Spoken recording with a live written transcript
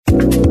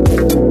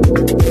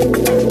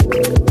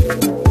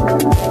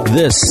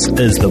This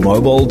is the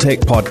Mobile Tech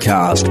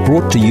Podcast,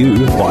 brought to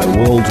you by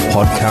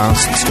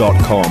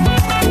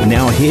worldpodcasts.com.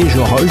 Now here's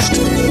your host,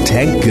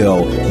 Tech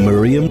Girl,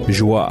 Miriam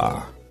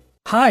Joie.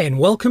 Hi, and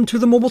welcome to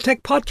the Mobile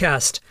Tech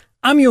Podcast.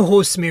 I'm your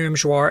host, Miriam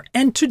Joie,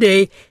 and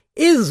today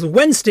is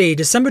Wednesday,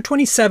 December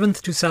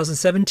 27th,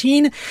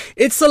 2017.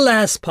 It's the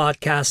last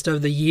podcast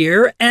of the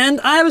year,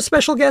 and I have a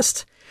special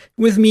guest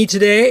with me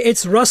today.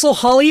 It's Russell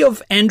Holly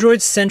of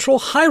Android Central.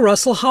 Hi,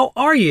 Russell. How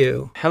are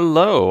you?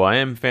 Hello. I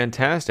am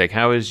fantastic.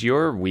 How has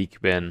your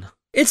week been?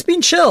 It's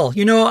been chill.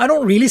 You know, I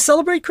don't really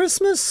celebrate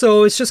Christmas,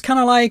 so it's just kind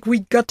of like we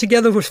got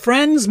together with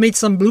friends, made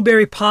some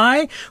blueberry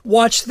pie,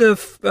 watched the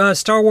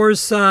Star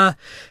Wars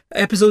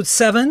Episode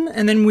 7,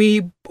 and then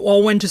we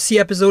all went to see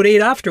Episode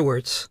 8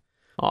 afterwards.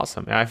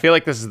 Awesome. I feel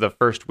like this is the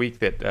first week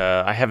that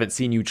I haven't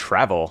seen you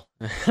travel.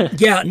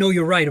 Yeah, no,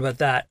 you're right about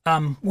that.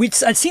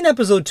 I'd seen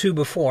Episode 2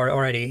 before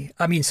already.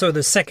 I mean, so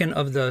the second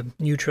of the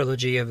new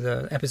trilogy of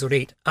the Episode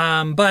 8.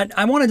 But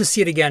I wanted to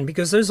see it again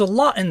because there's a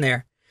lot in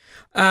there.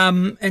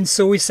 And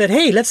so we said,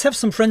 hey, let's have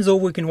some friends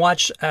over. We can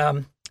watch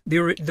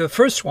the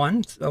first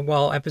one,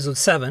 Episode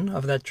 7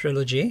 of that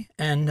trilogy.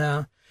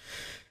 And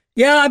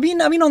yeah, I've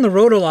been on the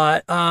road a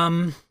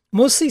lot.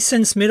 Mostly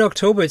since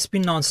mid-October, it's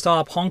been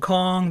nonstop. Hong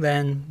Kong,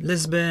 then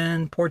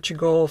Lisbon,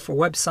 Portugal for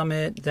Web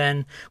Summit.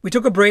 Then we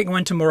took a break and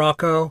went to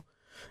Morocco.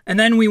 And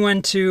then we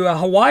went to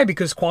Hawaii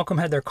because Qualcomm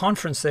had their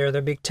conference there,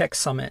 their big tech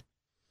summit.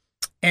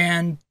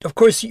 And of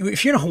course,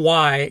 if you're in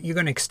Hawaii, you're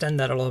going to extend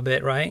that a little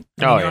bit, right?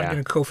 You're not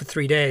going to go for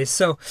 3 days.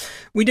 So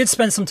we did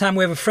spend some time.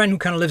 We have a friend who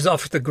kind of lives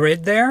off the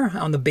grid there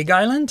on the Big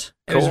Island.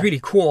 It was really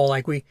cool.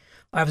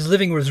 I was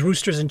living with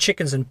roosters and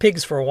chickens and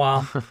pigs for a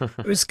while.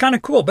 It was kind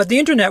of cool. But the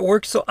internet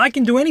works, so I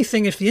can do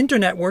anything if the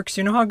internet works.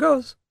 You know how it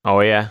goes.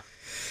 Oh, yeah.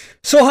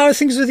 So how are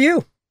things with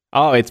you?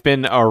 Oh, it's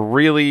been a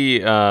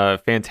really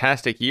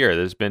fantastic year.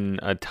 There's been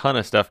a ton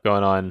of stuff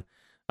going on.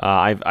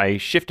 I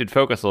shifted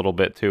focus a little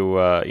bit to,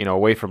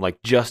 away from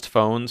like just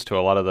phones to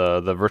a lot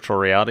of the virtual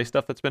reality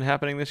stuff that's been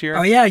happening this year.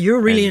 Oh, yeah.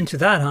 You're really into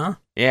that, huh?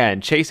 Yeah,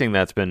 and chasing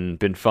that's been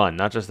fun.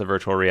 Not just the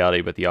virtual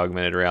reality, but the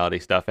augmented reality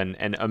stuff. And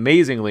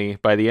amazingly,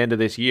 by the end of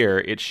this year,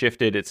 it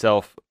shifted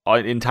itself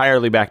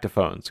entirely back to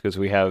phones because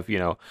we have,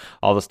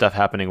 all the stuff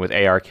happening with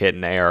ARKit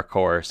and AR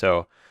Core.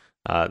 So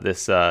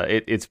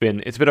it's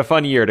been a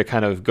fun year to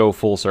kind of go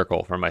full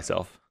circle for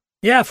myself.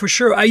 Yeah, for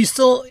sure.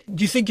 Do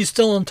you think you're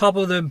still on top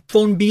of the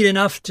phone beat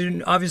enough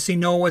to obviously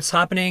know what's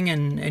happening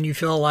and you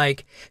feel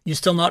like you're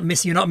not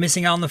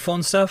missing out on the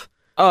phone stuff?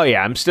 Oh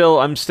yeah, I'm still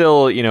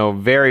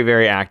very,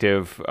 very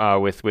active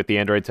with the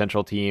Android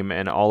Central team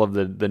and all of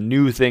the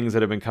new things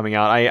that have been coming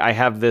out. I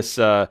have this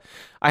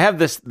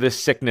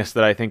sickness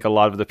that I think a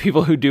lot of the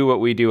people who do what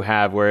we do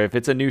have, where if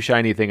it's a new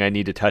shiny thing, I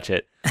need to touch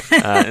it,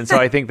 and so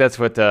I think that's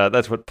what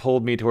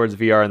pulled me towards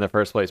VR in the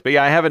first place. But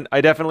yeah,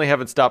 I definitely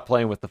haven't stopped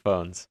playing with the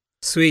phones.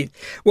 Sweet.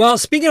 Well,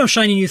 speaking of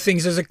shiny new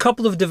things, there's a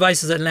couple of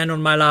devices that landed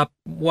on my lap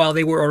while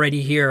they were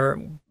already here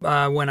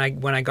when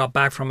I got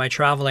back from my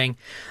traveling.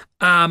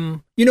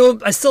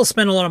 I still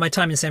spend a lot of my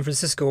time in San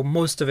Francisco,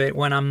 most of it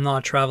when I'm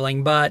not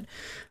traveling, but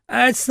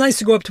it's nice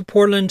to go up to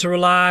Portland to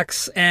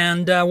relax.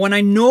 And when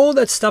I know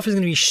that stuff is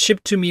going to be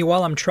shipped to me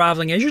while I'm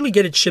traveling, I usually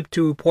get it shipped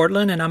to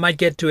Portland and I might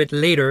get to it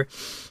later.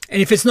 And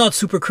if it's not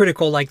super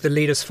critical, like the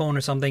latest phone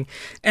or something.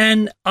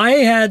 And I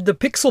had the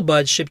Pixel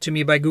Buds shipped to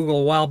me by Google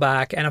a while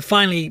back, and I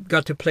finally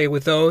got to play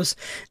with those.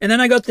 And then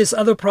I got this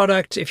other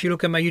product, if you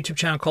look at my YouTube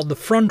channel, called the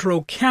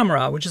FrontRow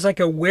camera, which is like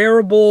a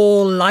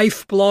wearable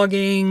life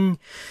blogging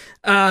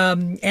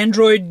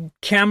Android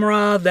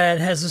camera that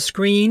has a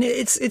screen.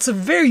 It's a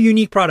very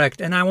unique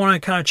product, and I want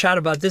to kind of chat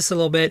about this a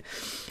little bit.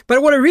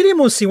 But what I really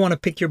mostly want to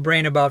pick your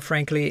brain about,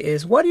 frankly,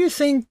 is what do you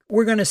think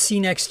we're going to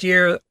see next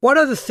year? What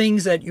are the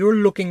things that you're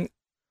looking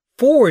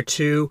forward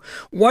to?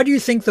 What do you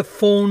think the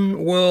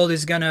phone world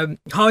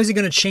how is it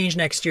going to change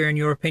next year in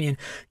your opinion?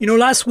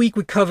 Last week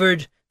we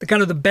covered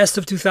the best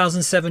of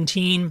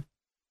 2017,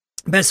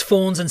 best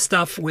phones and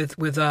stuff with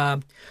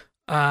John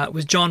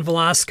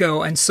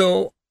Velasco. And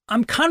so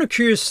I'm kind of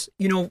curious,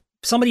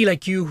 somebody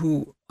like you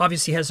who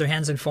obviously has their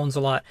hands in phones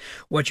a lot,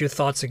 what your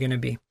thoughts are going to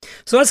be.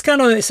 So that's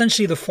kind of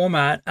essentially the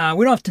format.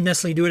 We don't have to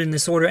necessarily do it in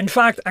this order. In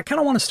fact, I kind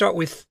of want to start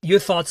with your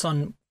thoughts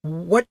on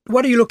what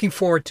are you looking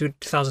forward to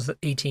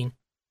 2018?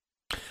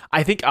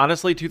 I think,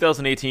 honestly,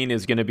 2018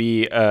 is going to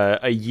be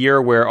a year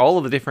where all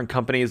of the different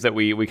companies that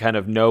we kind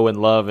of know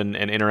and love and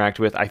interact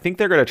with, I think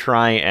they're going to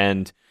try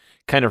and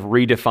kind of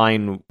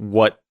redefine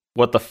what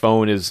the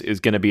phone is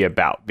going to be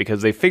about.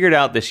 Because they figured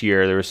out this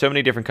year, there were so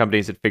many different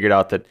companies that figured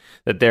out that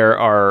there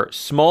are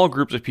small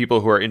groups of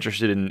people who are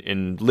interested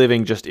in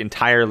living just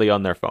entirely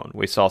on their phone.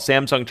 We saw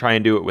Samsung try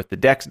and do it with the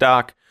Dex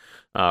dock.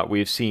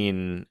 We've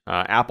seen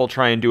Apple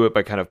try and do it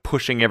by kind of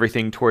pushing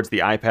everything towards the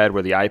iPad,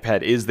 where the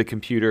iPad is the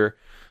computer.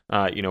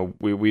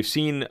 We've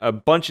seen a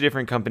bunch of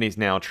different companies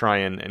now try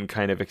and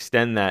kind of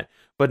extend that,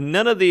 but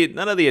none of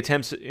the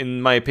attempts, in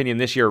my opinion,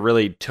 this year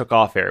really took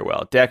off very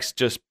well. Dex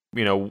just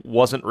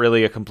wasn't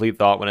really a complete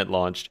thought when it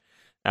launched,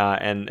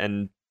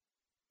 and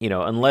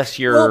unless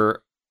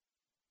you're,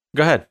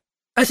 go ahead.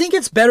 I think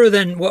it's better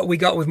than what we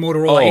got with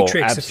Motorola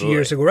Atrix a few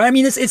years ago, right? I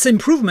mean, it's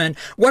improvement.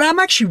 What I'm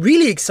actually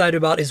really excited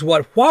about is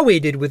what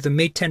Huawei did with the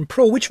Mate 10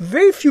 Pro, which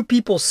very few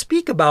people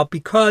speak about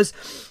because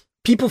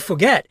people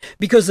forget.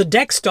 Because the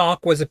DeX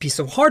dock was a piece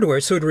of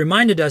hardware, so it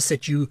reminded us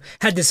that you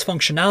had this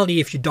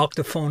functionality if you dock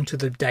the phone to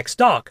the DeX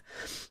dock.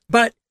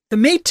 But the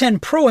Mate 10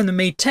 Pro and the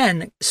Mate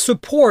 10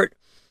 support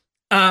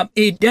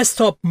a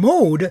desktop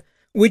mode,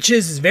 which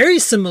is very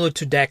similar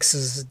to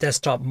DeX's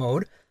desktop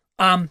mode.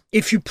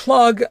 If you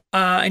plug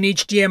an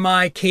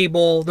HDMI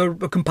cable, the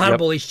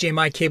compatible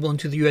HDMI cable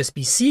into the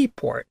USB-C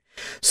port.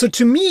 So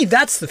to me,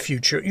 that's the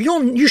future.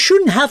 You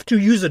shouldn't have to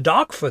use a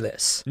dock for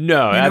this.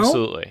 No,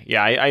 absolutely.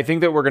 Yeah, I think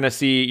that we're going to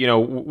see,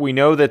 we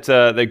know that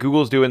that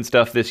Google's doing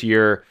stuff this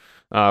year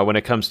when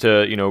it comes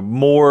to,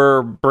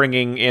 more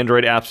bringing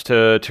Android apps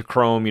to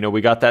Chrome.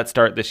 We got that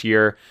start this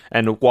year,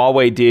 and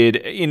Huawei did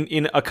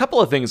in a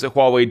couple of things that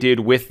Huawei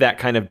did with that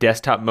kind of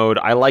desktop mode.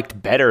 I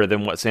liked better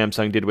than what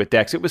Samsung did with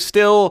DeX. It was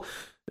still,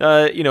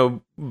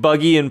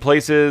 buggy in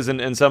places,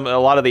 and a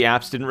lot of the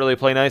apps didn't really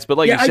play nice. But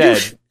like you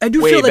said, I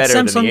do way feel that better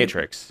Samsung, than the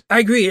Atrix. I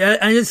agree.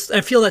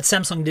 I feel that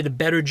Samsung did a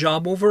better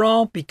job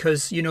overall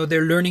because,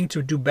 they're learning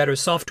to do better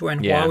software,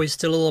 and Huawei's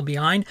still a little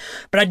behind.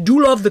 But I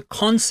do love the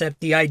concept,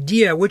 the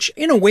idea, which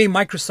in a way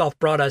Microsoft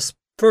brought us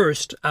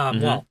first.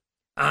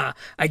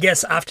 I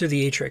guess after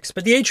the Atrix.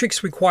 But the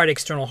Atrix required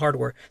external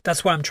hardware.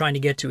 That's what I'm trying to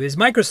get to, is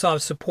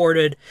Microsoft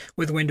supported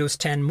with Windows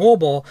 10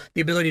 Mobile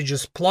the ability to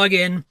just plug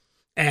in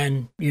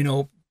and,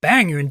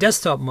 bang, you're in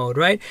desktop mode,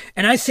 right?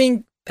 And I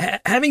think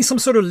having some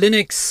sort of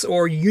Linux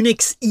or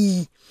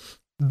Unix-y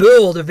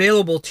build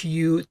available to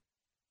you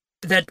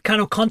that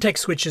kind of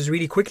context switches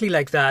really quickly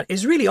like that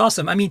is really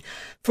awesome. I mean,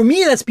 for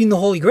me, that's been the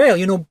holy grail.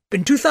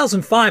 In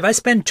 2005, I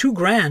spent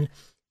 $2,000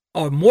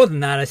 or more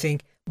than that, I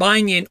think,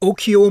 buying an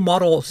Okio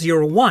Model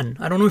 01.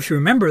 I don't know if you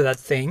remember that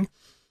thing.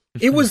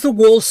 It was the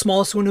world's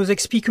smallest Windows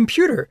XP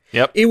computer.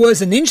 Yep. It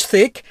was an inch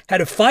thick, had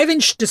a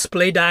 5-inch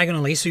display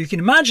diagonally, so you can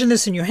imagine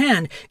this in your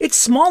hand. It's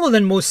smaller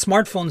than most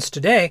smartphones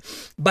today,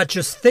 but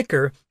just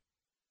thicker.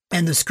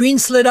 And the screen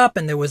slid up,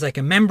 and there was like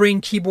a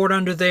membrane keyboard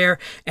under there,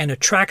 and a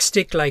track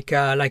stick like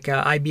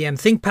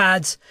IBM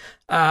ThinkPads,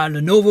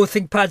 Lenovo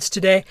ThinkPads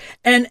today.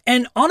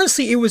 And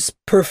honestly, it was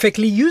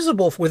perfectly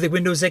usable with the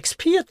Windows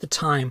XP at the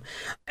time.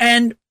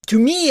 And to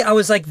me, I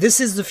was like,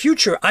 this is the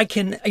future. I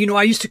can,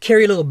 I used to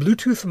carry a little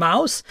Bluetooth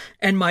mouse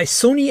and my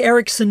Sony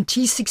Ericsson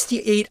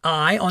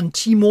T68i on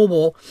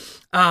T-Mobile,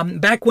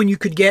 back when you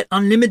could get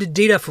unlimited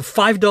data for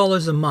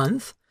 $5 a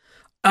month,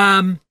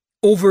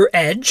 over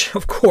Edge,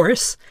 of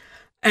course.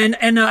 And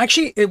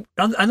actually, I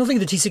don't think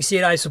the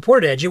T68i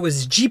supported Edge. It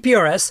was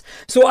GPRS.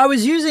 So I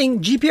was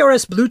using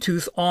GPRS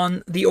Bluetooth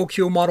on the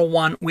Okio Model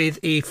 1 with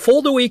a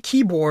fold-away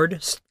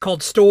keyboard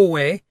called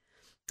Stowaway.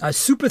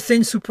 Super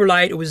thin, super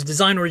light. It was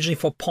designed originally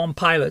for Palm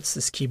Pilots,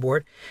 this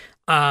keyboard.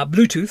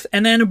 Bluetooth,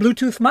 and then a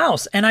Bluetooth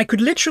mouse. And I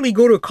could literally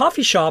go to a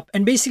coffee shop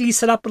and basically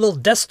set up a little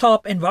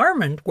desktop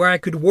environment where I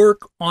could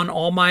work on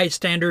all my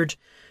standard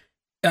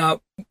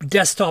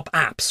desktop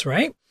apps,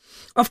 right?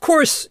 Of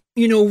course,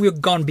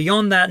 we've gone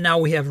beyond that. Now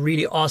we have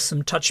really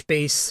awesome touch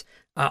base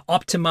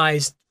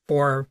optimized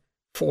for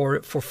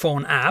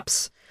phone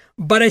apps.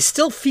 But I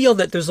still feel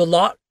that there's a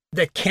lot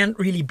that can't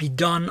really be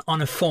done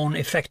on a phone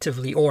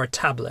effectively or a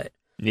tablet.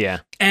 Yeah.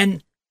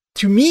 And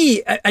to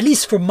me, at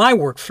least for my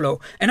workflow,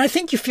 and I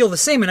think you feel the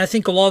same, and I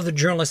think a lot of the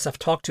journalists I've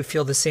talked to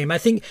feel the same. I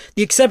think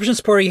the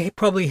exception's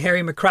probably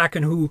Harry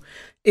McCracken, who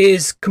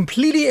is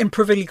completely and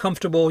perfectly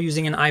comfortable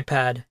using an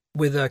iPad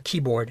with a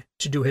keyboard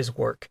to do his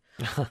work.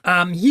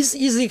 He's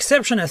the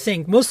exception, I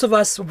think. Most of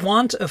us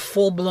want a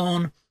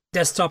full-blown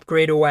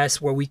desktop-grade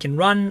OS where we can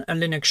run a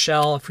Linux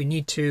shell if we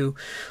need to,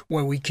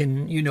 where we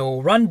can,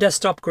 run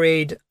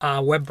desktop-grade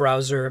web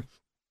browser.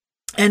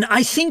 And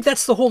I think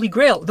that's the holy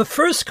grail. The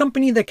first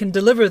company that can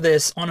deliver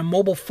this on a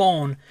mobile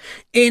phone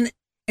in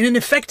an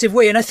effective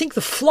way. And I think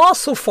the flaw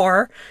so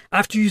far,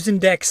 after using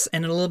DeX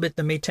and a little bit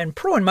the Mate 10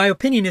 Pro, in my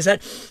opinion, is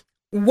that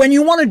when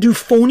you want to do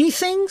phony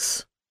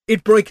things,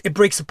 it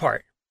breaks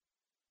apart.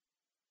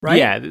 Right?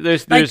 Yeah,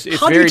 it's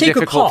very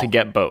difficult to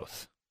get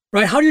both.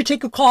 Right? How do you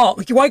take a call?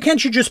 Why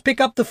can't you just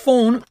pick up the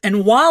phone,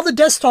 and while the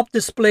desktop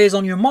display is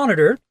on your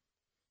monitor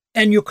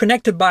and you're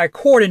connected by a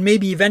cord and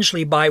maybe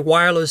eventually by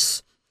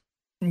wireless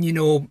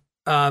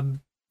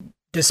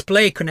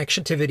display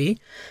connectivity,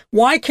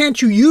 why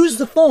can't you use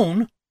the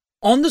phone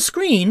on the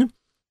screen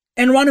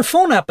and run a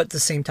phone app at the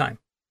same time?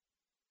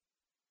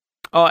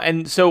 Oh,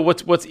 and so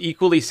what's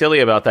equally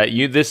silly about that?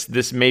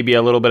 This may be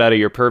a little bit out of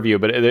your purview,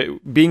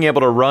 but being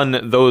able to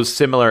run those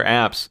similar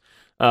apps,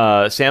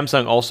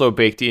 Samsung also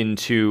baked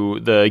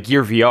into the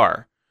Gear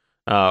VR,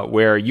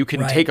 where you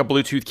can take a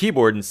Bluetooth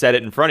keyboard and set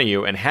it in front of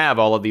you and have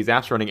all of these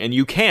apps running. And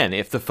you can,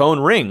 if the phone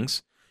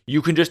rings,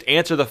 you can just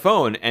answer the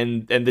phone,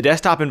 and the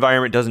desktop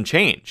environment doesn't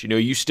change.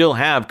 You still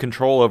have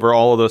control over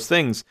all of those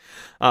things.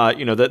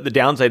 The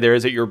downside there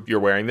is that you're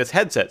wearing this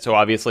headset, so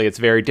obviously it's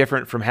very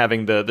different from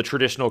having the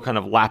traditional kind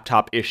of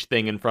laptop-ish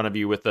thing in front of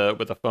you with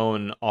a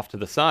phone off to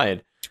the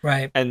side.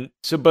 Right. And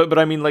so, but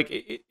I mean,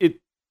 like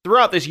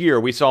throughout this year,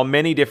 we saw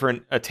many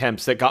different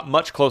attempts that got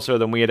much closer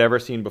than we had ever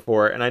seen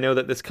before. And I know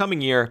that this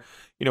coming year,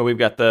 we've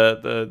got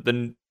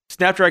the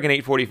Snapdragon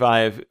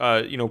 845,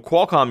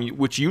 Qualcomm,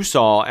 which you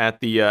saw at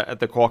the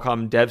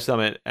Qualcomm Dev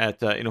Summit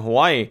in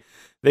Hawaii.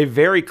 They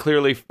very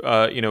clearly,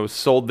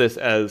 sold this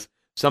as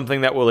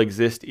something that will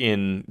exist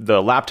in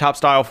the laptop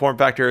style form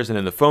factors and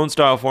in the phone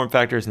style form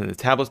factors and in the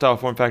tablet style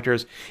form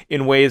factors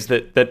in ways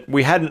that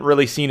we hadn't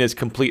really seen as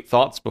complete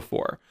thoughts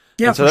before.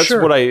 Yeah, and so that's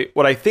sure.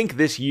 what I think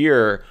this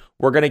year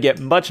we're going to get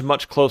much,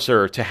 much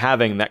closer to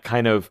having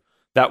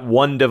that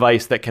one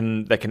device that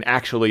can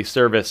actually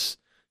service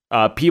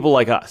people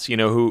like us,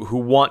 who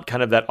want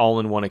kind of that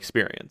all-in-one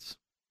experience.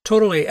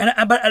 Totally.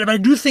 But I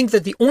do think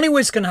that the only way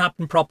it's going to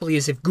happen properly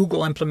is if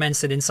Google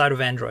implements it inside of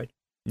Android.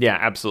 Yeah,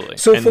 absolutely.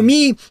 So for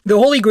me, the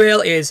holy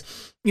grail is,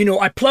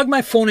 I plug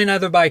my phone in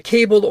either by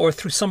cable or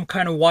through some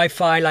kind of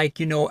Wi-Fi, like,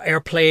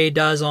 AirPlay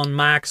does on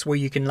Macs, where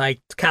you can like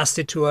cast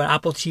it to an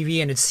Apple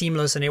TV and it's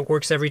seamless and it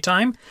works every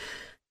time.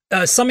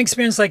 Some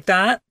experience like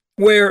that,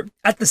 where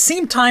at the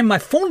same time, my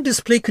phone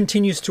display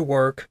continues to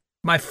work.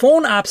 My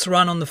phone apps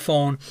run on the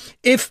phone.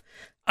 If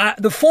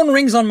the phone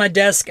rings on my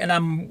desk and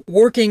I'm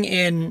working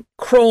in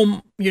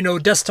Chrome,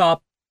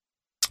 desktop,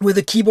 with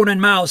a keyboard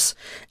and mouse,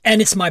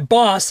 and it's my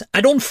boss,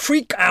 I don't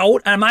freak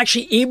out. I'm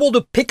actually able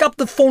to pick up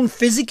the phone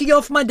physically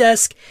off my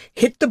desk,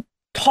 hit the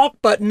talk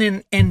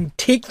button and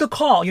take the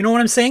call. You know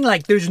what I'm saying?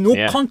 Like, there's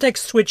no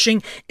context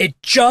switching. It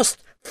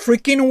just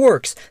freaking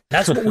works.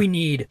 That's what we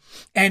need.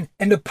 And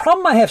the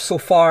problem I have so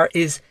far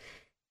is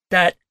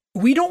that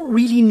we don't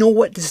really know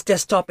what this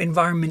desktop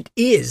environment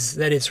is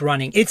that it's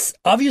running. It's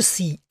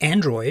obviously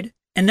Android,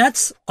 and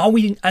that's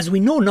as we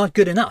know, not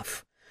good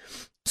enough.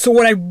 So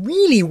what I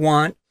really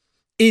want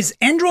is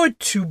Android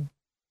to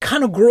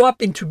kind of grow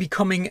up into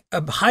becoming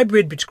a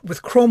hybrid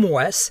with Chrome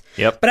OS.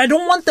 Yep. But I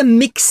don't want them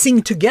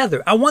mixing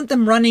together. I want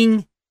them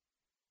running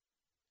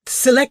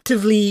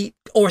selectively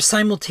or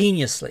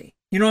simultaneously.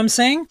 You know what I'm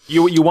saying?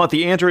 You want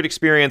the Android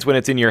experience when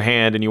it's in your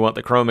hand, and you want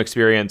the Chrome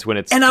experience when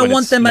it's. And I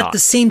want them not. at the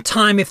same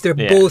time if they're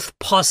both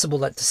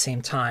possible at the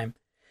same time.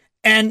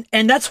 And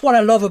that's what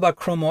I love about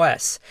Chrome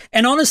OS.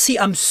 And honestly,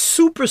 I'm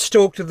super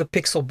stoked with the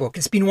Pixelbook.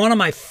 It's been one of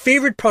my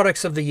favorite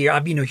products of the year.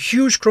 I've been a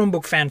huge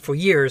Chromebook fan for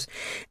years.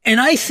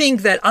 And I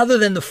think that other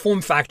than the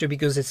form factor,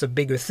 because it's a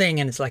bigger thing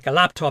and it's like a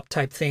laptop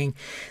type thing,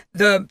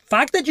 the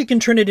fact that you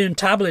can turn it into a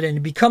tablet and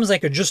it becomes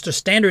like just a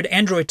standard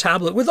Android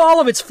tablet with all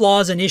of its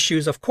flaws and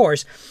issues, of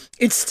course,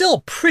 it's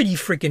still pretty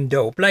freaking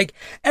dope. Like,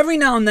 every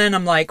now and then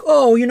I'm like,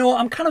 oh,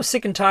 I'm kind of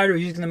sick and tired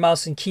of using the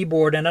mouse and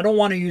keyboard and I don't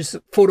want to use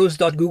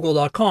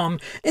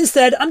photos.google.com.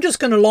 Instead, I'm just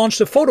going to launch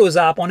the Photos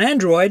app on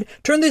Android,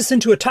 turn this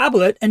into a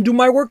tablet, and do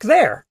my work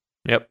there.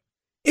 Yep.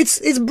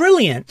 It's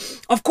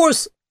brilliant. Of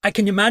course, I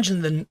can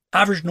imagine the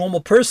average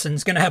normal person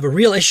is going to have a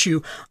real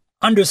issue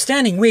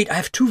understanding, wait, I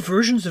have two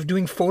versions of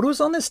doing photos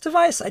on this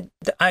device?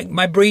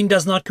 My brain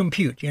does not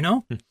compute,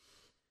 Well,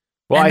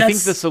 I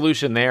think the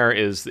solution there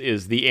is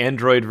the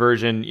Android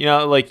version.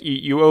 Like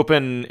you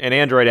open an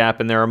Android app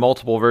and there are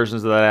multiple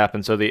versions of that app.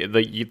 And so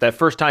that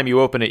first time you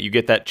open it, you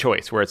get that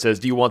choice where it says,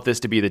 do you want this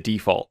to be the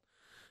default?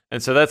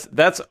 And so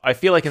that's I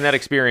feel like in that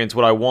experience,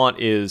 what I want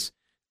is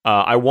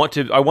I want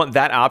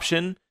that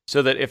option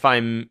so that if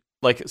I'm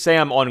like, say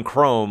I'm on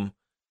Chrome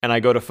and I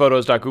go to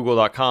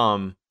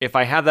photos.google.com, if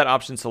I have that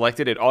option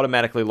selected, it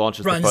automatically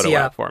launches the photo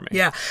app for me.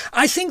 Yeah,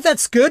 I think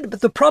that's good.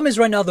 But the problem is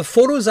right now, the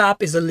Photos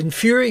app is an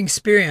inferior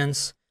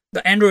experience,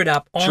 the Android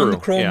app on the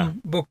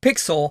Chromebook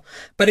Pixel,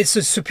 but it's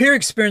a superior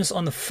experience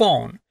on the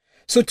phone.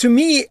 So to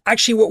me,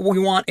 actually what we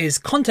want is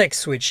context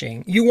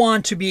switching. You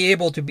want to be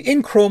able to be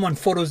in Chrome on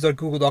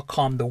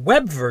photos.google.com, the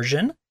web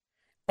version,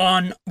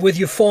 with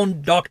your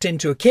phone docked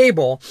into a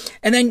cable.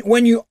 And then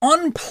when you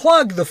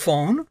unplug the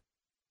phone,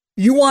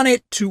 you want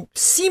it to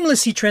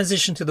seamlessly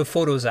transition to the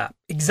Photos app,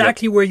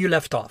 exactly where you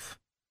left off.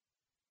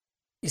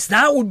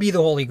 That would be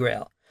the holy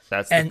grail.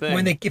 That's the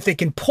thing. If they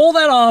can pull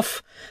that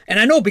off, and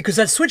I know because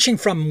that's switching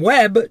from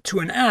web to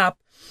an app,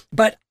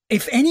 but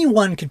if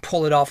anyone can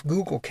pull it off,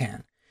 Google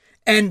can.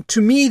 And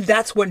to me,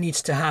 that's what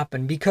needs to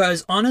happen,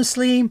 because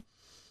honestly,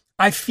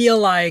 I feel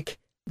like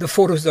the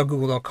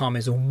photos.google.com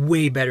is a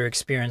way better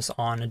experience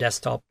on a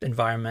desktop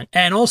environment.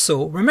 And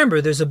also, remember,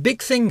 there's a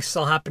big thing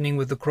still happening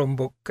with the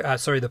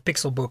the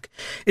Pixelbook,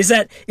 is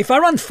that if I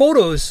run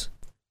Photos,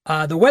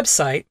 the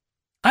website,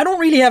 I don't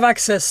really have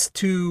access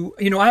to,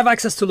 I have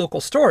access to local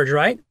storage,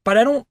 right?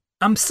 But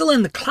I'm still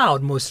in the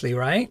cloud mostly,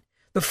 right?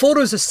 The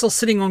Photos are still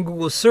sitting on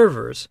Google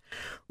servers.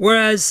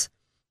 Whereas,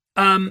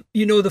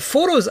 the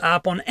Photos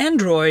app on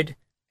Android,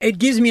 it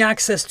gives me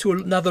access to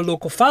another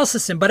local file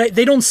system, but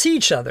they don't see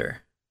each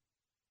other.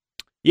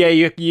 Yeah,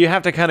 you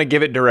have to kind of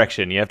give it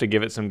direction. You have to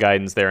give it some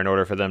guidance there in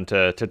order for them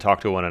to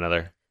talk to one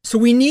another. So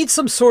we need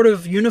some sort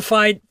of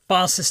unified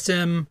file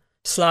system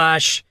 /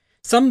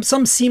 some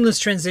seamless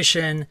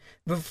transition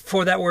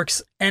before that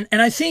works. And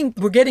I think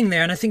we're getting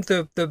there. And I think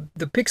the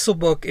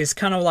Pixelbook is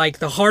kind of like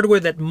the hardware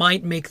that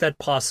might make that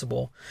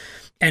possible.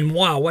 And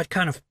wow,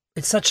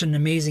 it's such an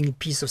amazing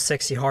piece of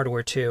sexy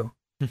hardware too.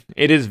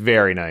 It is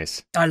very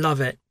nice. I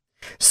love it.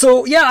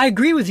 So yeah, I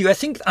agree with you.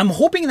 I'm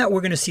hoping that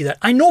we're going to see that.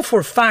 I know for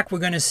a fact we're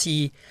going to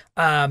see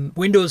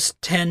Windows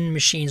 10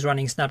 machines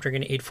running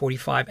Snapdragon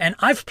 845, and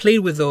I've played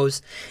with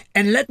those,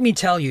 and let me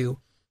tell you,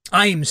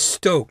 I am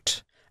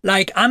stoked.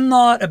 Like, I'm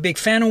not a big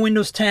fan of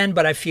Windows 10,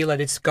 but I feel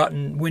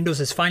that Windows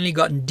has finally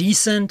gotten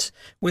decent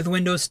with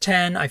Windows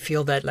 10. I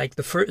feel that like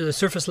the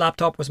Surface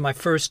laptop was my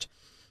first,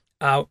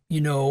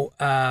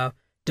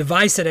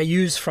 device that I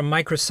use from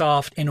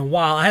Microsoft in a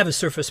while. I have a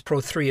Surface Pro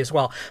 3 as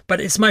well,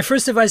 but it's my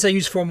first device I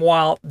used for a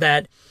while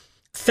that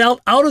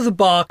felt out of the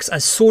box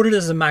as sorted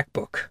as a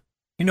MacBook.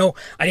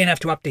 I didn't have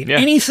to update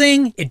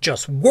anything. It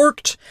just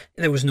worked.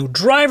 There was no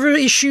driver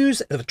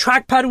issues. The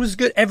trackpad was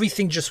good.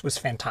 Everything just was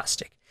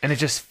fantastic. And it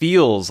just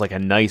feels like a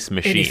nice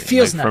machine. And it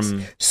feels nice.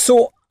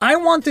 So I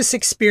want this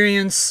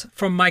experience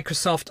from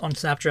Microsoft on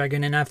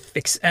Snapdragon, and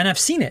I've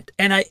seen it.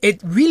 And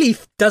it really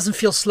doesn't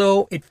feel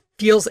slow. It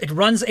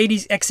runs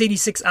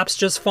x86 apps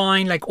just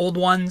fine, like old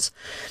ones.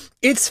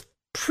 It's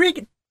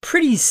pretty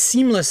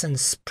seamless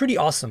and pretty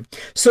awesome.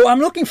 So I'm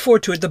looking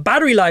forward to it. The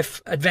battery life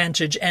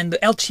advantage and the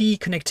LTE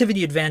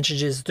connectivity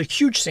advantage is the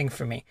huge thing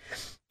for me.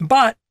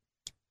 But,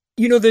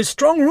 there's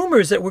strong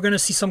rumors that we're going to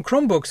see some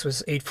Chromebooks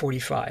with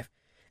 845.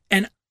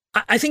 And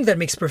I think that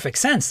makes perfect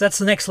sense. That's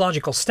the next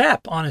logical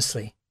step,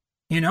 honestly.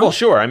 Well,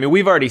 sure. I mean,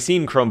 we've already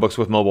seen Chromebooks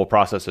with mobile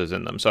processors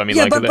in them. So, I mean,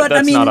 that's not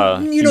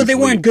a they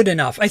weren't good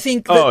enough. I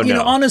think,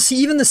 honestly,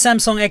 even the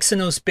Samsung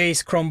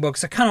Exynos-based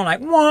Chromebooks are kind of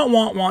like, wah,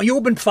 wah, wah. You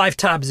open 5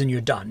 tabs and you're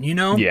done,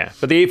 Yeah,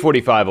 but the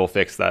 845 will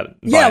fix that.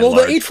 Yeah, well,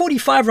 the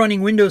 845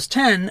 running Windows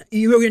 10,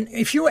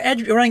 if you're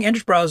running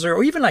Edge browser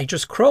or even like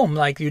just Chrome,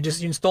 like you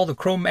just install the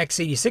Chrome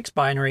x86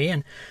 binary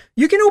and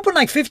you can open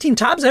like 15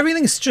 tabs.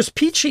 Everything's just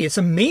peachy. It's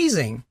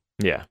amazing.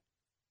 Yeah.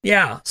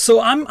 Yeah,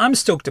 so I'm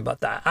stoked about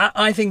that.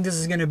 I think this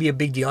is going to be a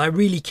big deal. I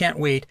really can't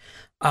wait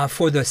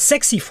for the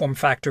sexy form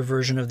factor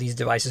version of these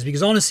devices,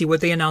 because honestly, what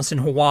they announced in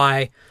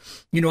Hawaii,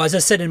 as I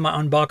said in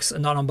my my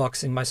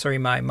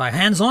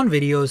hands-on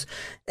videos,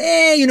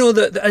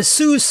 the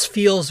Asus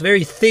feels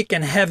very thick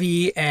and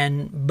heavy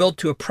and built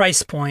to a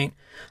price point.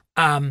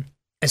 It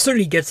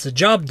certainly gets the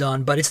job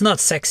done, but it's not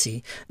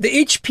sexy.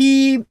 The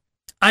HP,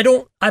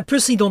 I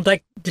personally don't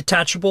like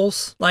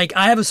detachables. Like,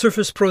 I have a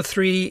Surface Pro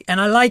 3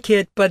 and I like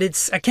it, but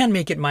I can't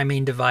make it my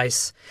main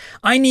device.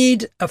 I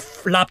need a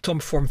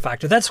laptop form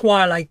factor. That's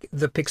why I like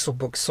the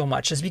Pixelbook so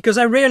much, is because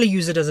I rarely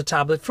use it as a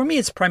tablet. For me,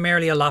 it's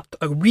primarily a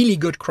really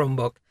good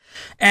Chromebook.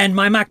 And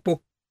my MacBook,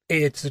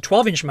 it's a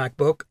 12-inch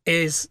MacBook,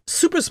 is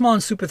super small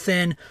and super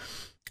thin.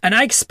 And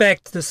I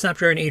expect the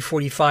Snapdragon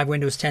 845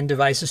 Windows 10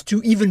 devices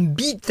to even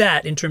beat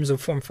that in terms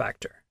of form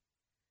factor.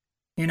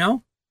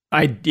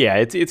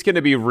 It's going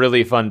to be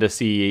really fun to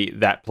see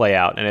that play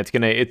out,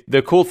 and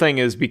the cool thing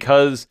is,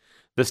 because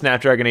the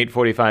Snapdragon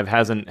 845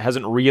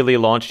 hasn't really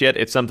launched yet,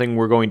 it's something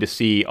we're going to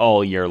see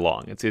all year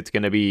long. It's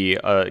going to be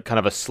a kind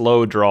of a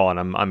slow draw, and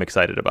I'm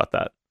excited about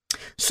that.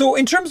 So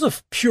in terms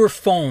of pure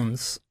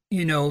phones,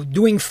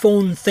 doing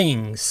phone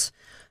things,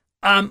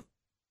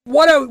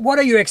 what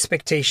are your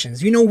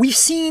expectations? We've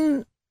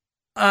seen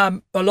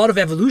a lot of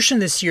evolution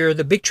this year.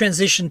 The big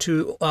transition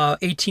to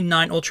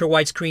 18:9 ultra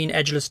widescreen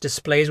edgeless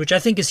displays, which I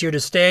think is here to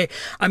stay.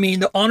 I mean,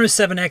 the Honor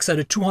 7X at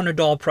a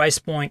 $200 price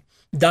point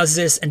does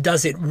this and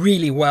does it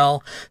really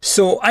well.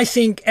 So I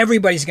think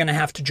everybody's going to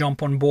have to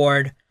jump on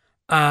board.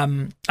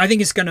 I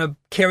think it's going to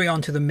carry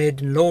on to the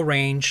mid and low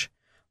range.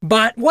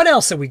 But what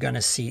else are we going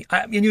to see?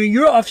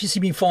 You're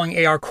obviously been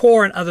following AR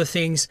Core and other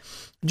things.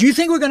 Do you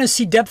think we're going to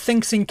see depth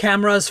sensing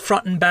cameras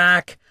front and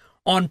back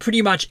on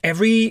pretty much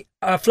every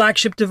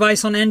flagship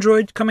device on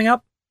Android coming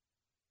up?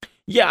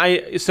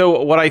 Yeah,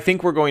 so what I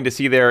think we're going to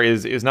see there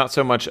is not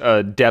so much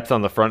depth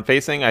on the front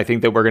facing. I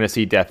think that we're going to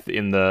see depth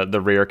in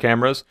the rear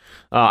cameras.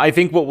 I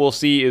think what we'll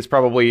see is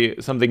probably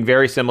something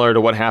very similar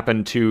to what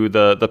happened to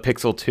the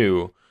Pixel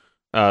 2,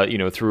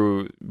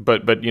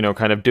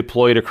 kind of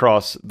deployed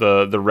across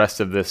the rest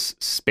of this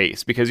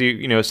space, because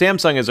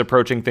Samsung is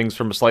approaching things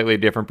from a slightly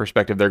different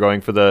perspective. They're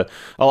going for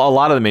a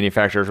lot of the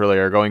manufacturers really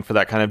are going for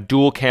that kind of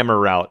dual camera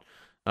route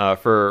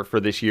for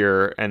this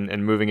year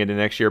and moving into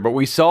next year. But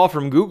we saw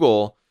from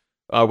Google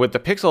with the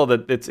Pixel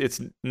that it's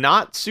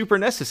not super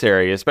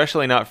necessary,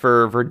 especially not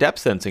for depth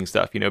sensing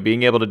stuff.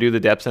 Being able to do the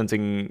depth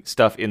sensing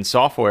stuff in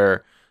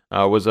software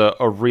was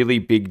a really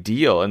big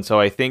deal. And so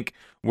I think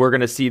we're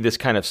going to see this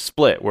kind of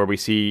split where we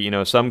see,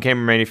 some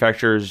camera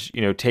manufacturers,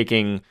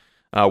 taking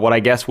what I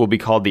guess will be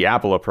called the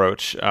Apple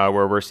approach,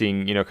 where we're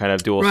seeing, kind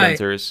of dual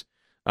sensors.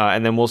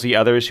 And then we'll see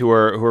others who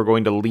are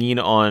going to lean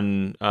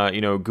on,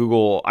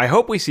 Google. I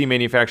hope we see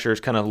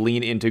manufacturers kind of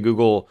lean into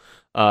Google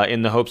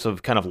in the hopes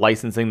of kind of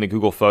licensing the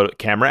Google Photo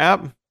camera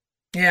app.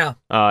 Yeah.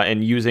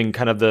 And using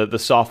kind of the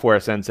software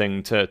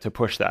sensing to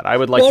push that. I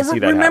would like to see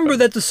that remember happen.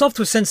 that the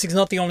software sensing is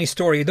not the only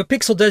story. The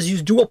Pixel does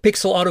use dual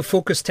pixel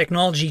autofocus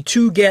technology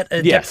to get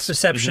a depth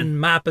perception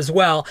map as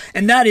well.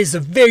 And that is a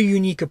very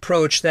unique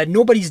approach that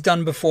nobody's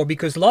done before,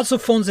 because lots of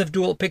phones have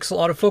dual pixel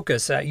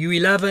autofocus.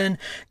 U11,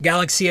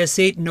 Galaxy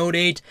S8, Note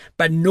 8,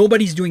 but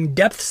nobody's doing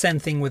depth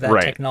sensing with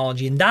that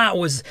technology. And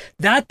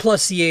that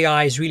plus the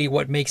AI is really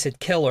what makes it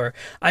killer.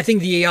 I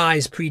think the AI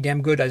is pretty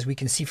damn good, as we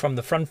can see from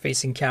the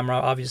front-facing camera,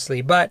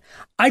 obviously. But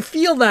I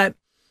feel that,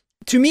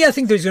 to me, I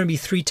think there's going to be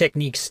 3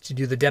 techniques to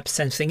do the depth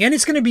sensing, and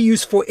it's going to be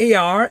used for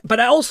AR, but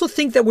I also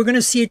think that we're going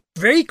to see it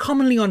very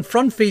commonly on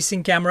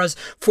front-facing cameras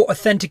for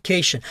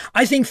authentication.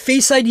 I think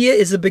Face ID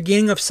is the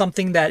beginning of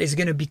something that is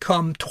going to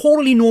become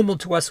totally normal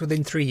to us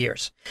within 3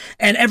 years,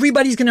 and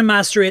everybody's going to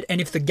master it. And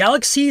if the next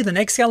Galaxy,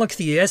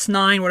 the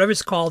S9, whatever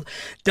it's called,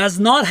 does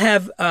not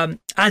have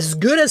as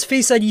good as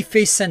Face ID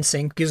face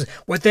sensing, because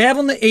what they have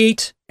on the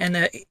 8 and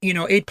the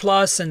 8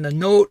 Plus and the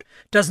Note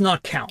does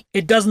not count.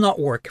 It does not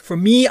work. For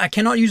me, I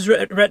cannot use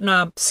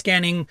retina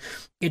scanning.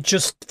 It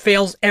just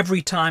fails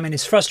every time, and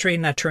it's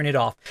frustrating. I turn it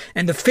off.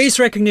 And the face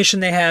recognition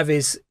they have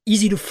is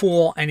easy to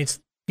fool, and it's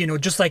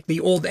just like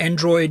the old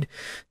Android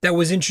that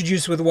was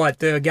introduced with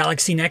the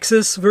Galaxy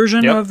Nexus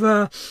version of.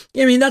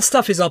 That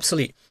stuff is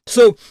obsolete.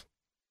 So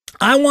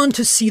I want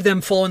to see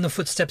them follow in the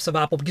footsteps of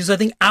Apple, because I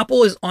think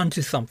Apple is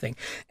onto something.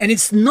 And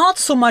it's not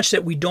so much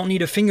that we don't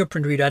need a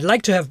fingerprint reader. I'd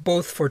like to have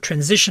both for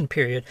transition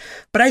period.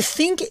 But I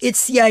think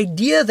it's the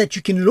idea that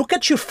you can look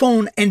at your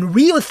phone and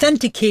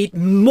re-authenticate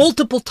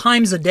multiple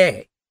times a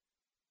day.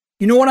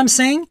 You know what I'm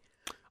saying?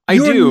 I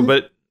do,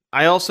 but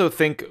I also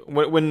think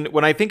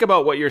when I think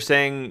about what you're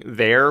saying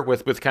there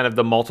with kind of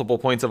the multiple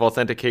points of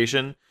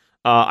authentication,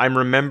 I'm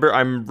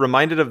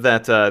reminded of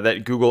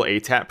that Google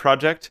ATAP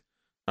project.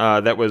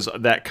 That was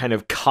that kind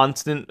of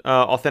constant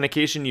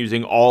authentication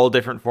using all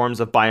different forms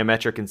of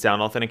biometric and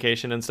sound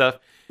authentication and stuff.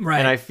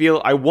 Right.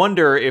 And I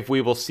wonder if we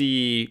will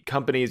see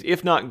companies,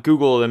 if not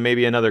Google, then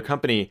maybe another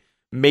company,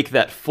 make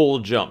that full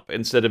jump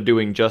instead of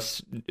doing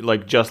just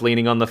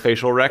leaning on the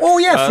facial rec. Oh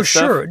yeah, for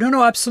sure.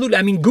 No, absolutely.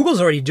 I mean,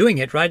 Google's already doing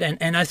it, right?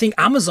 And I think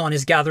Amazon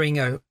is gathering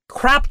a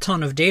crap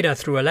ton of data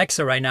through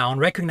Alexa right now and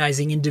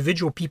recognizing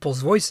individual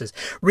people's voices.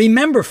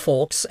 Remember,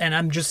 folks, and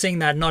I'm just saying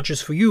that not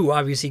just for you,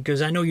 obviously,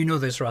 because I know you know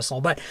this,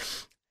 Russell, but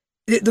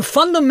the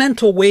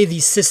fundamental way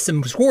these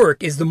systems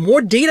work is the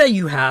more data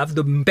you have,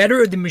 the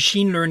better the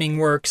machine learning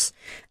works.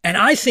 And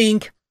I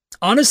think,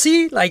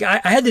 honestly, I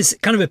had this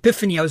kind of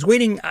epiphany. I was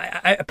waiting.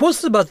 I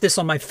posted about this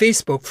on my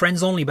Facebook,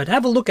 friends only, but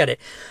have a look at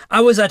it.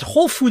 I was at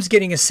Whole Foods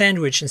getting a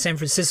sandwich in San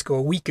Francisco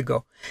a week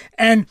ago.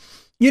 And,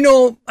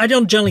 I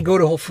don't generally go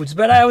to Whole Foods,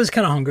 but I was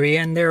kind of hungry,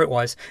 and there it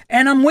was.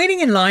 And I'm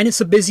waiting in line.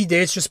 It's a busy day.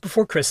 It's just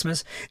before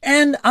Christmas.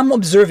 And I'm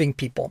observing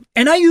people.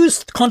 And I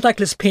use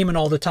contactless payment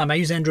all the time. I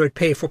use Android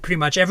Pay for pretty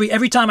much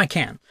every time I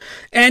can.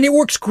 And it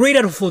works great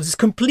at Whole Foods. It's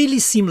completely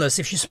seamless.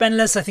 If you spend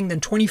less, I think,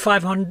 than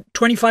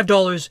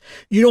 $25,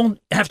 you don't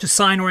have to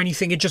sign or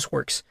anything. It just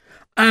works.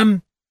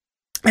 And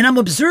I'm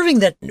observing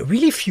that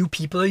really few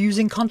people are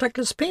using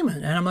contactless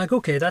payment. And I'm like,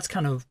 okay, that's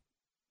kind of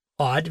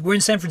odd. We're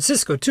in San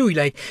Francisco too,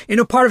 in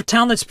a part of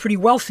town that's pretty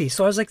wealthy.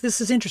 So I was like,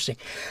 this is interesting.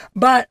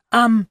 But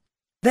then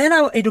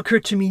it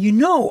occurred to me,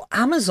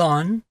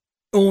 Amazon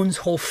owns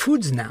Whole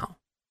Foods now.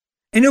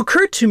 And it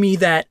occurred to me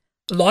that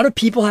a lot of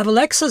people have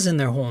Alexas in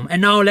their home.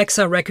 And now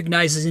Alexa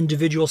recognizes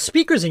individual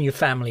speakers in your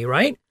family,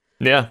 right?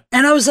 Yeah.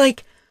 And I was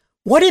like,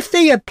 what if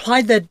they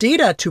applied that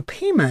data to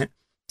payment?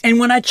 And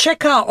when I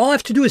check out, all I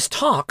have to do is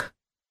talk.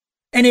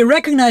 And it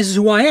recognizes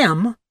who I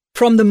am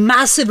from the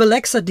massive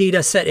Alexa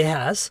data set it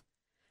has.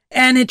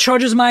 And it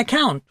charges my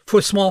account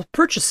for small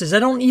purchases. I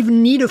don't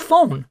even need a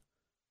phone.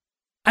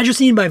 I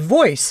just need my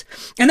voice.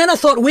 And then I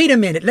thought, wait a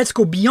minute, let's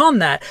go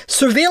beyond that.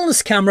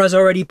 Surveillance cameras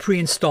are already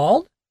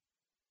pre-installed,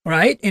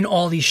 right, in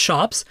all these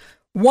shops.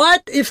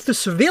 What if the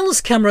surveillance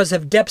cameras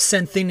have depth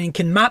sensing and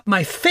can map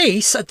my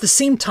face at the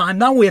same time?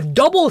 Now we have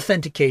double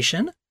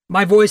authentication,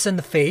 my voice and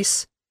the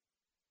face,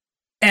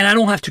 and I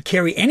don't have to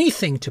carry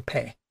anything to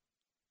pay.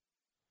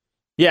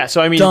 Yeah,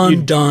 so I mean,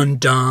 dun.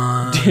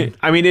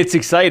 I mean, it's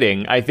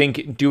exciting. I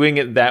think doing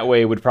it that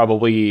way would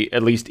probably,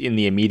 at least in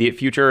the immediate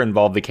future,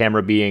 involve the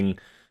camera being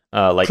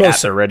closer.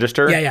 At the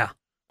register. Yeah.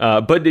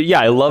 But yeah,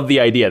 I love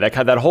the idea.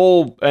 That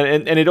whole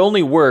and it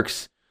only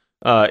works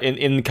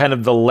in kind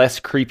of the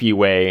less creepy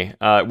way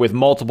with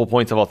multiple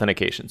points of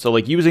authentication. So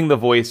using the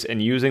voice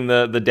and using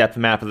the depth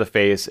map of the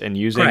face and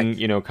using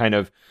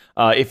Correct.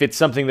 If it's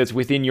something that's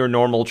within your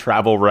normal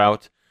travel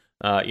route.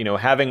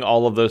 Having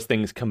all of those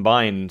things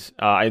combined,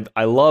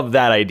 I love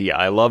that idea.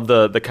 I love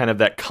the kind of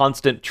that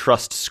constant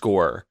trust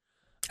score.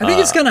 I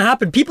think it's going to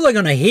happen. People are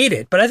going to hate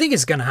it, but I think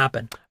it's going to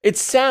happen. It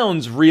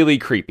sounds really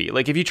creepy.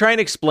 If you try and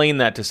explain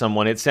that to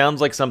someone, it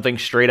sounds like something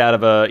straight out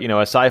of a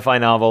sci-fi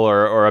novel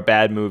or a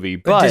bad movie.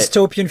 But, a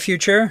dystopian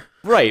future.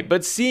 Right,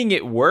 but seeing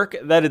it work,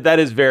 that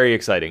is very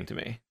exciting to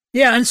me.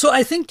 Yeah, and so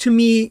I think, to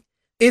me,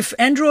 if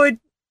Android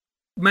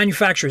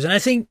manufacturers, and I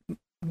think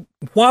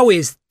Huawei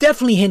is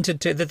definitely hinted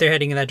to that they're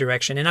heading in that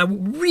direction, and I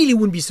really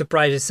wouldn't be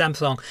surprised if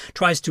Samsung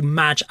tries to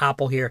match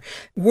Apple here.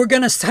 We're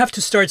gonna have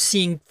to start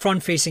seeing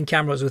front-facing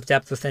cameras with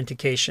depth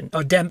authentication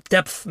or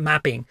depth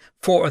mapping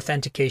for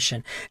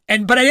authentication.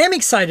 But I am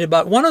excited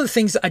about one of the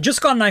things. I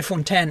just got an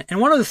iPhone 10, and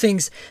one of the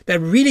things that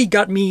really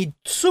got me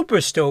super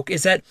stoked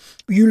is that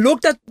you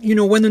looked at,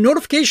 when the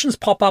notifications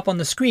pop up on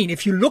the screen,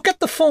 if you look at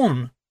the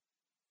phone,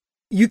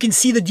 you can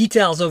see the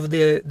details of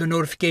the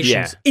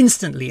notifications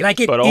instantly.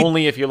 But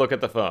only if you look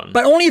at the phone.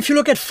 But only if you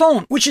look at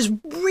phone, which is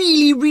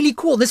really, really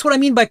cool. This is what I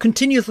mean by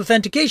continuous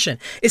authentication.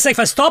 It's like if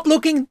I stop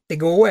looking, they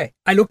go away.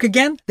 I look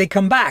again, they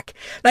come back.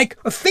 Like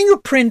a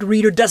fingerprint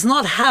reader does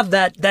not have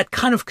that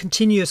kind of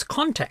continuous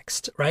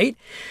context, right?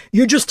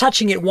 You're just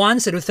touching it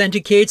once, it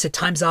authenticates, it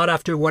times out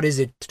after,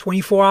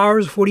 24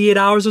 hours, 48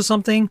 hours or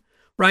something,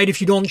 right?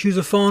 If you don't use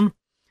a phone.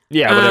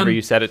 Yeah, whatever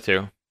you set it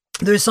to.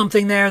 There's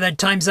something there that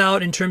times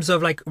out in terms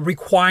of like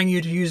requiring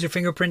you to use your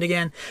fingerprint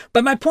again.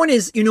 But my point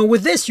is,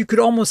 with this, you could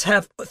almost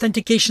have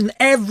authentication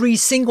every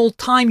single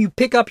time you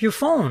pick up your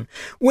phone,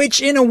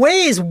 which in a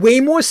way is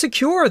way more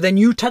secure than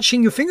you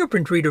touching your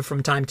fingerprint reader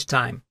from time to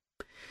time,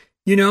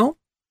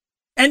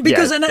 And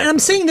because, and I'm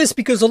saying this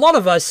because a lot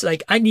of us,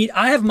 like I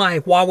have my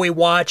Huawei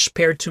watch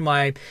paired to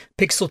my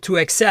Pixel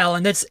 2 XL,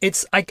 and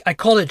I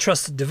call it a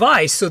trusted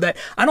device so that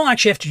I don't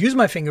actually have to use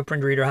my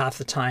fingerprint reader half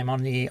the time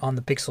on the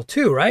Pixel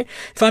 2, right?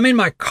 If I'm in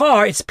my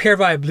car, it's paired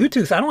via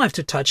Bluetooth. I don't have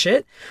to touch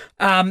it.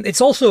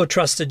 It's also a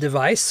trusted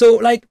device. So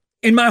like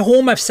in my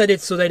home, I've set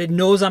it so that it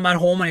knows I'm at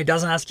home and it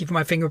doesn't ask you for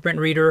my fingerprint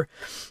reader.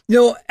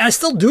 I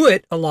still do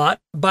it a lot,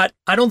 but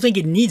I don't think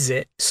it needs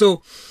it.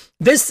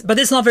 But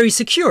it's not very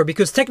secure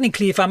because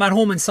technically if I'm at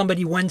home and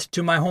somebody went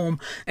to my home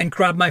and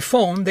grabbed my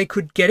phone, they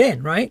could get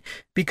in, right?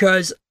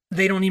 Because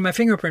they don't need my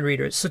fingerprint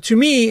readers. So to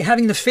me,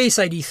 having the Face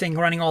ID thing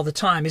running all the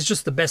time is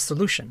just the best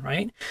solution,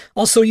 right?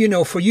 Also,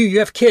 for you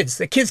have kids.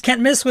 The kids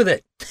can't mess with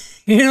it,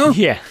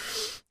 Yeah.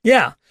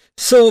 Yeah.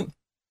 So,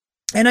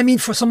 and I mean,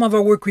 for some of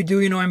our work we do,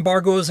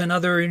 embargoes and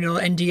other,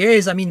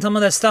 NDAs, I mean, some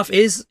of that stuff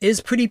is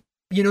pretty,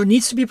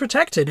 needs to be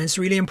protected. And it's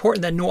really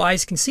important that no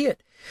eyes can see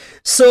it.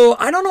 So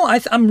I don't know.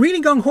 I'm really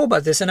gung-ho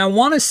about this, and I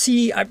want to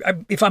see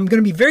if I'm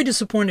going to be very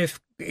disappointed if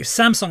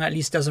Samsung at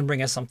least doesn't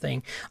bring us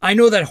something. I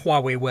know that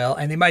Huawei will,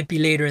 and they might be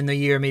later in the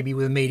year, maybe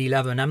with Mate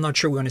 11. I'm not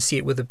sure we're going to see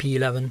it with the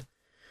P11,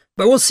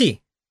 but we'll see.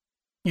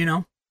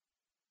 Yeah.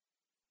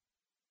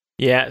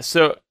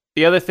 So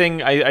the other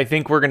thing, I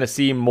think we're going to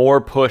see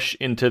more push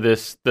into the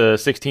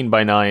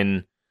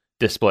 16:9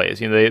 displays.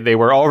 They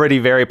were already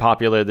very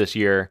popular this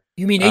year.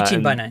 You mean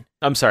 18:9?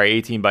 I'm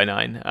sorry,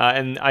 18:9,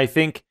 and I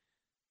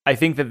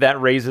think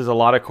that raises a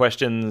lot of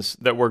questions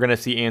that we're going to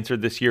see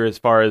answered this year as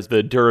far as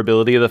the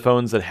durability of the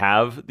phones that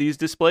have these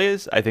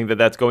displays. I think that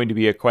that's going to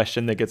be a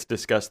question that gets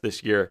discussed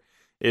this year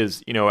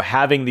is,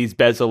 having these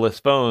bezel-less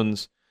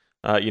phones,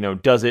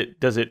 does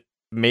it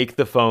make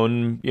the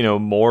phone,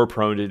 more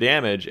prone to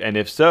damage? And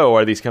if so,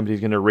 are these companies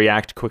going to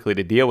react quickly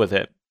to deal with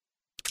it?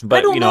 But,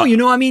 I don't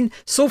know. I mean,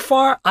 so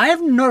far, I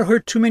have not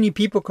heard too many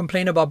people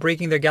complain about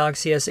breaking their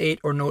Galaxy S8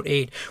 or Note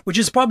 8, which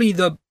is probably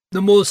the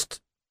most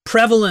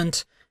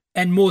prevalent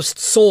and most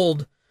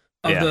sold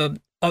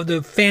of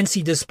the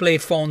fancy display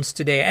phones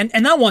today.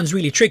 And that one's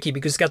really tricky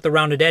because it's got the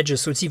rounded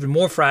edges, so it's even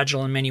more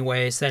fragile in many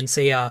ways than,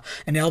 say, an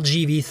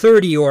LG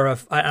V30 or an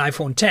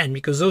iPhone 10,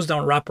 because those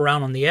don't wrap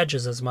around on the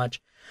edges as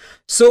much.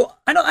 So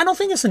I don't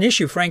think it's an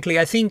issue, frankly.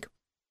 I think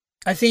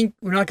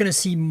we're not going to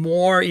see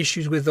more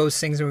issues with those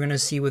things than we're going to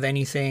see with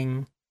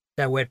anything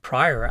that went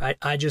prior.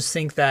 I just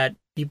think that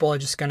people are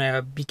just going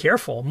to be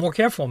careful, more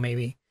careful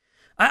maybe.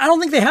 I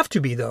don't think they have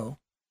to be, though.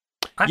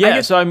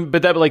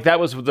 That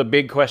was the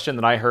big question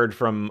that I heard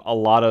from a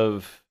lot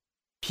of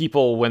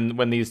people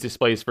when these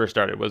displays first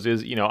started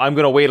I'm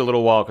going to wait a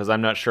little while because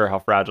I'm not sure how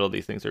fragile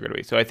these things are going to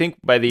be. So I think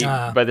by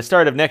the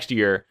start of next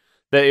year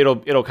that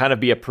it'll kind of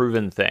be a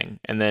proven thing,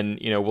 and then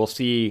we'll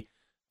see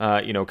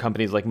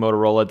companies like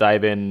Motorola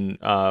dive in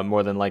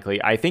more than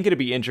likely. I think it'd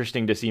be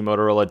interesting to see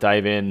Motorola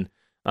dive in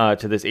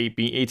to this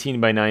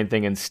 18:9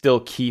 thing and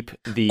still keep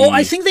the. Oh,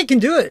 I think they can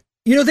do it.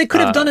 They could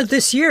have done it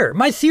this year.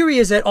 My theory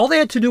is that all they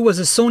had to do was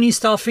a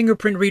Sony-style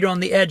fingerprint reader on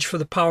the edge for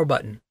the power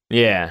button.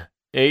 Yeah.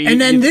 And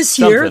then this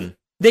year,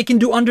 they can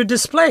do under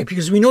display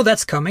because we know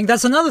that's coming.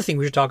 That's another thing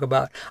we should talk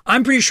about.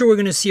 I'm pretty sure we're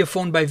going to see a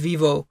phone by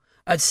Vivo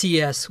at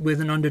CES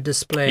with an under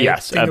display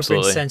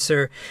fingerprint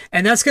sensor.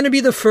 And that's going to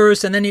be the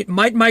first. And then it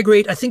might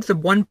migrate. I think the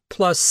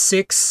OnePlus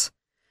 6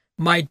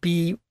 might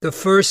be the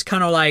first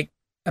kind of like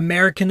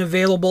American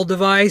available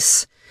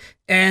device.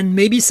 And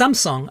maybe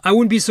Samsung. I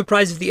wouldn't be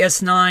surprised if the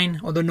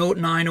S9 or the Note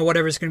 9 or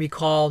whatever it's going to be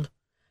called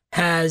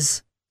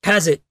has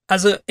it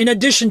as in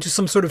addition to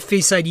some sort of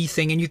Face ID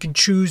thing, and you can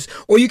choose,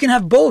 or you can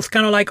have both,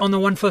 kind of like on the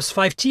OnePlus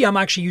 5T. I'm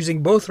actually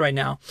using both right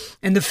now,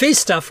 and the face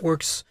stuff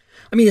works.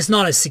 I mean, it's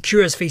not as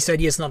secure as Face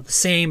ID. It's not the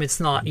same.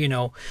 It's not,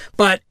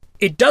 but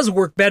it does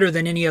work better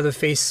than any other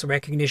face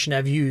recognition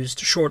I've used,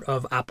 short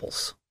of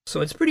Apple's.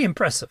 So it's pretty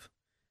impressive.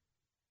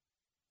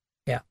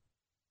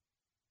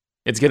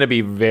 It's going to be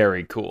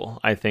very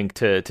cool, I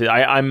think.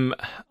 I'm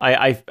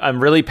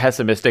really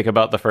pessimistic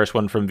about the first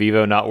one from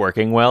Vivo not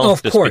working well, Oh,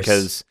 of just course.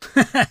 because.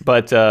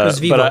 But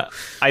Vivo.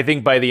 I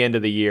think by the end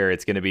of the year,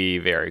 it's going to be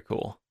very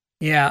cool.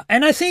 Yeah,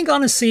 and I think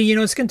honestly,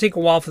 it's going to take a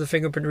while for the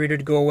fingerprint reader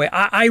to go away.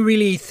 I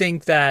really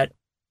think that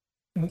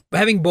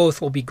having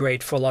both will be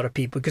great for a lot of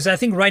people, because I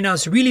think right now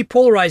it's really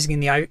polarizing in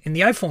the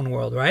iPhone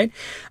world, right?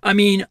 I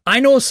mean, I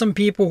know some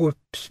people who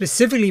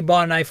specifically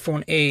bought an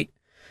iPhone 8.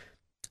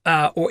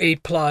 Or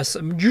 8 Plus,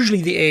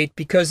 usually the 8,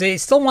 because they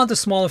still want the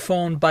smaller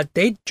phone, but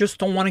they just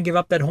don't want to give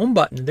up that home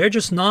button. They're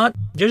just not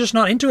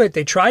into it.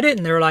 They tried it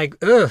and they're like,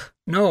 ugh,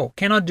 no,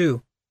 cannot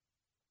do.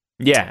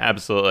 Yeah,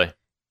 absolutely.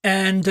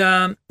 And,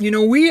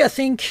 I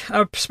think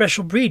our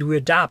special breed, we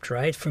adapt,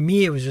 right? For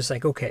me, it was just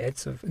like, okay,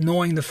 it's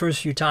annoying the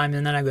first few times,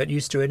 and then I got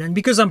used to it. And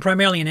because I'm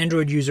primarily an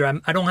Android user,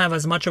 I don't have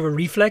as much of a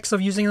reflex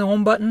of using the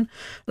home button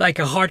like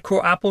a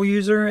hardcore Apple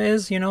user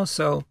is,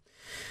 so...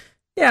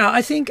 Yeah,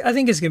 I think it's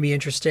going to be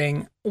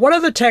interesting. What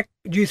other tech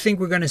do you think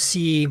we're going to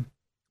see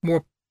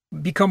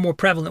become more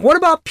prevalent? What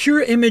about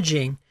pure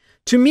imaging?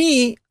 To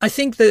me, I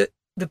think the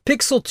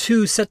Pixel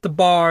 2 set the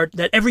bar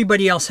that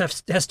everybody else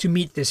has to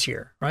meet this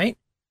year, right?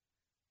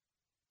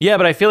 Yeah,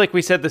 but I feel like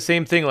we said the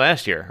same thing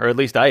last year, or at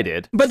least I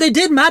did. But they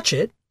did match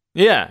it.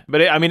 Yeah,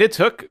 but it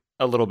took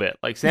a little bit.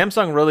 Like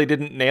Samsung really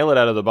didn't nail it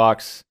out of the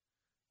box.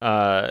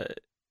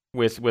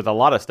 With a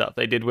lot of stuff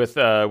they did with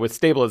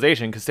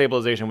stabilization, because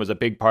stabilization was a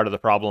big part of the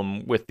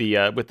problem with the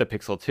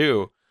Pixel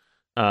 2.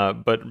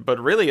 But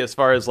really, as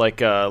far as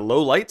like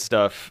low light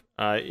stuff,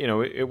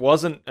 it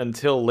wasn't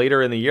until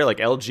later in the year, like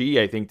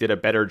LG, I think, did a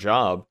better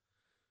job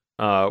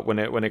when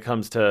it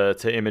comes to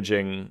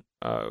imaging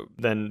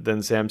than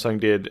Samsung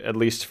did, at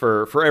least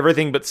for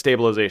everything but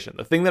stabilization.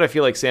 The thing that I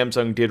feel like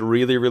Samsung did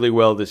really, really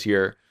well this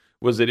year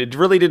was that it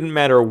really didn't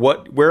matter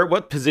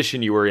what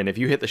position you were in. If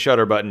you hit the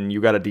shutter button,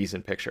 you got a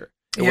decent picture.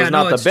 It was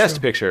not the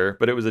best picture,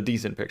 but it was a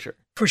decent picture.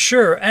 For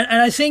sure. And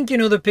I think, the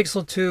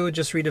Pixel 2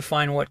 just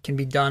redefined what can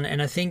be done.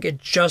 And I think it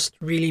just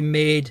really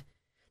made,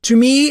 to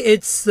me,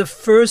 it's the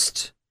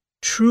first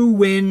true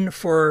win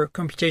for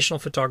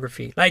computational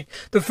photography. Like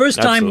the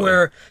first time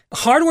where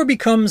hardware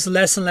becomes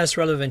less and less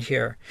relevant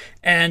here.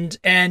 And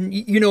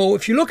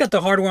if you look at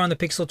the hardware on the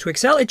Pixel 2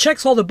 XL, it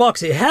checks all the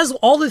boxes. It has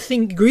all the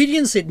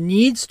ingredients it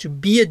needs to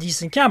be a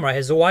decent camera. It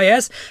has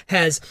OIS,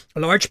 has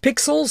large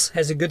pixels,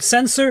 has a good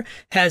sensor,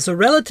 has a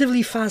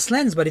relatively fast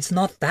lens, but it's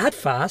not that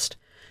fast.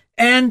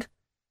 And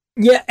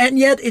yet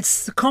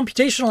it's the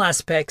computational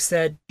aspects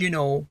that,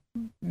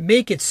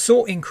 make it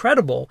so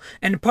incredible.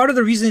 And part of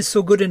the reason it's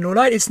so good in low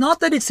light, it's not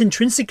that it's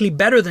intrinsically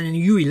better than in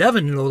U11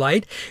 in low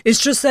light.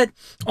 It's just that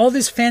all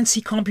this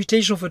fancy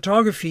computational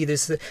photography,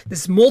 this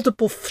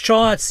multiple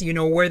shots,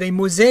 where they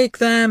mosaic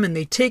them and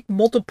they take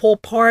multiple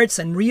parts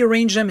and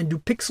rearrange them and do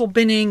pixel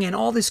binning and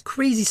all this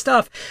crazy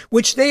stuff,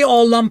 which they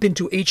all lump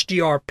into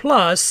HDR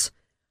plus,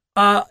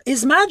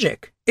 is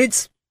magic.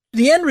 It's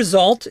the end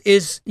result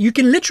is you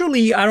can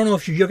literally, I don't know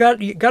if you got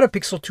a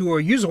Pixel 2 or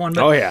use one,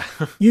 but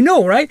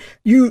right?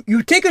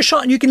 You take a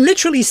shot and you can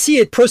literally see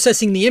it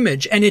processing the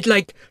image, and it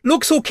like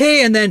looks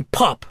okay, and then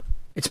pop,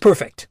 it's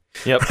perfect.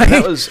 Yep, right?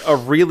 That was a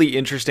really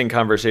interesting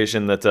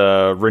conversation that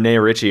Renee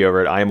Ritchie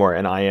over at iMore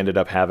and I ended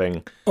up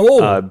having.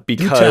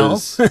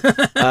 Because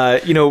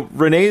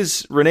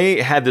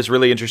Renee had this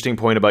really interesting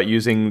point about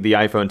using the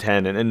iPhone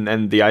 10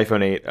 and the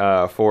iPhone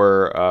 8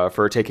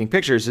 for taking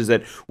pictures. Is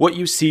that what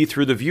you see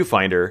through the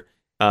viewfinder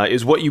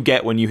is what you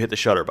get when you hit the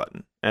shutter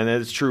button, and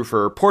it's true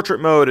for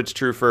portrait mode. It's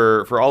true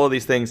for all of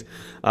these things.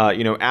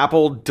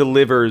 Apple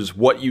delivers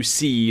what you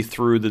see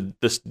through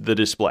the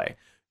display.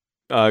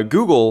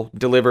 Google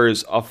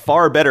delivers a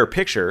far better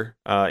picture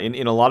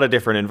in a lot of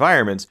different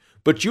environments,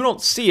 but you don't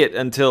see it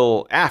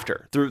until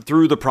after,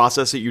 through the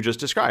process that you just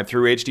described,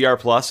 through HDR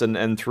plus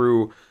and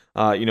through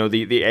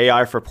the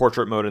AI for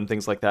portrait mode and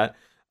things like that.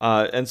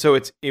 And so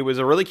it was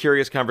a really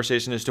curious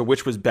conversation as to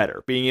which was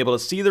better, being able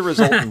to see the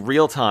result in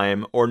real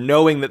time or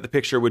knowing that the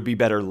picture would be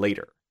better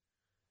later.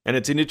 And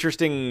it's an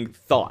interesting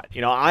thought.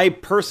 I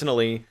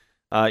personally,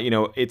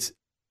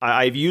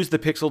 I've used the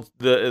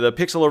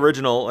Pixel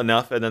original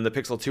enough and then the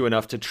Pixel 2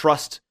 enough to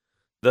trust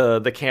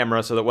the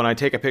camera so that when I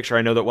take a picture,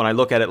 I know that when I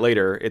look at it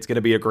later, it's going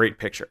to be a great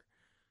picture.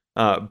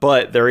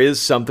 But there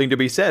is something to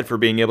be said for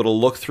being able to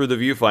look through the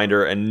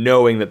viewfinder and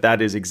knowing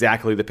that is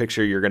exactly the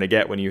picture you're going to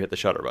get when you hit the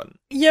shutter button.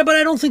 Yeah, but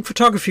I don't think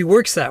photography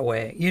works that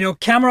way.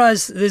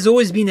 Cameras, there's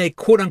always been a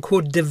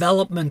quote-unquote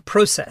development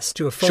process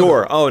to a photo.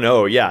 Sure. Oh,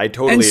 no. Yeah, I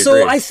totally agree. And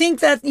so I think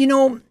that,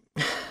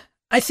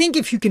 I think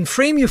if you can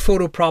frame your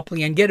photo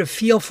properly and get a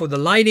feel for the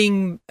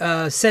lighting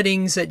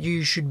settings that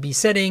you should be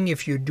setting,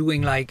 if you're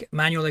doing like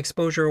manual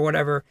exposure or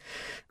whatever,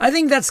 I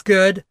think that's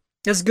good.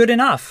 That's good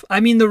enough. I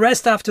mean, the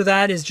rest after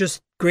that is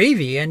just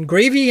gravy. And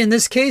gravy in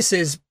this case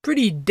is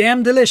pretty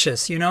damn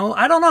delicious,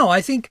 I don't know.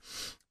 I think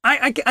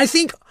I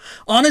think,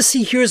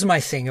 honestly, here's my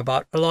thing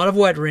about a lot of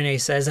what Rene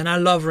says, and I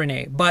love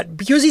Rene, but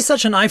because he's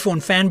such an iPhone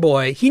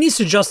fanboy, he needs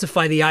to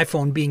justify the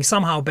iPhone being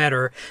somehow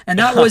better, and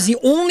that was the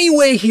only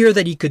way here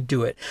that he could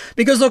do it.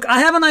 Because look, I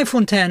have an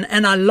iPhone 10,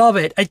 and I love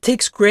it. It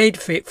takes great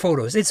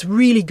photos. It's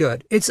really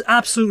good. It's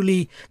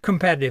absolutely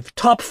competitive.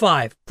 Top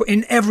 5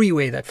 in every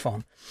way, that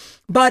phone.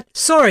 But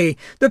sorry,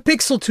 the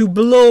Pixel 2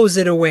 blows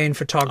it away in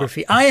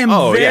photography. I am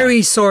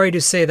very sorry to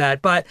say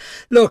that. But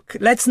look,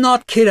 let's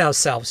not kid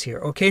ourselves here,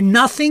 okay?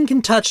 Nothing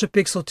can touch the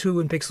Pixel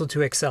 2 and Pixel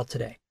 2 XL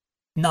today.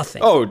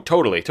 Nothing. Oh,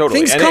 totally.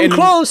 Things come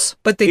close,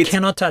 but they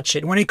cannot touch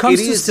it. When it comes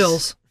to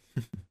stills.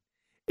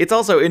 It's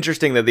also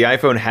interesting that the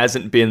iPhone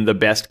hasn't been the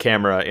best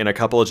camera in a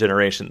couple of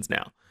generations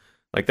now.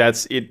 Like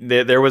that's it.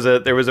 There was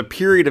a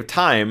period of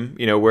time,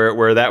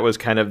 where that was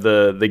kind of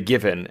the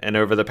given, and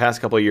over the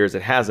past couple of years,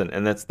 it hasn't,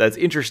 and that's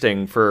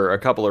interesting for a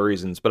couple of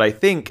reasons. But I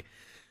think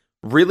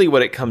really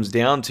what it comes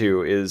down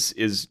to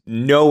is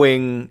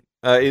knowing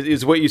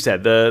is what you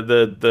said,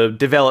 the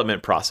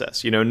development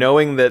process.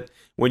 Knowing that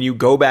when you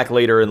go back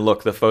later and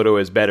look, the photo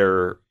is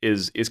better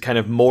is kind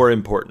of more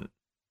important.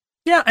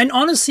 Yeah, and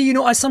honestly,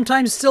 I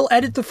sometimes still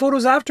edit the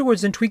photos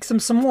afterwards and tweak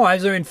them some more,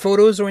 either in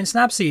Photos or in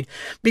Snapseed,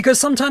 because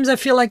sometimes I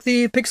feel like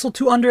the Pixel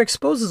 2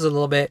 underexposes a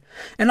little bit,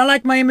 and I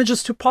like my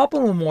images to pop a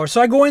little more.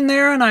 So I go in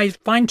there and I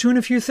fine-tune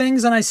a few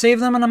things and I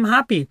save them and I'm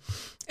happy.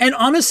 And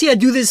honestly, I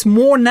do this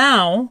more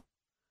now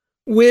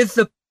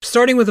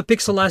starting with the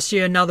Pixel last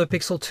year and now the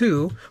Pixel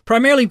 2,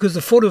 primarily because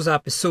the Photos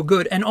app is so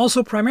good, and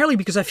also primarily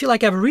because I feel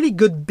like I have a really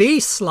good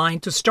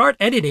baseline to start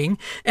editing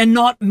and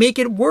not make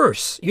it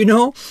worse,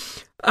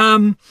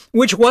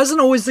 which wasn't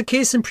always the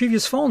case in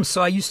previous phones.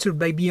 So I used to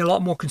be a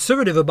lot more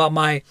conservative about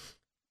my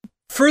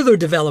further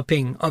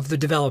developing of the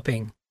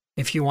developing,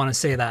 if you want to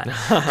say that,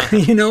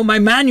 my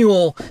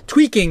manual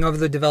tweaking of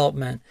the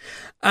development.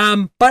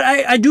 But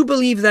I do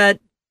believe that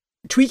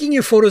tweaking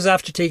your photos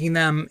after taking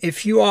them,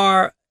 if you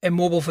are a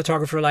mobile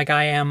photographer like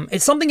I am,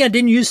 it's something I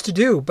didn't used to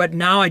do, but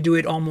now I do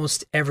it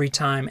almost every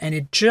time. And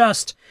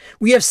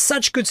we have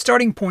such good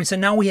starting points, and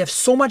now we have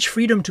so much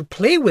freedom to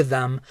play with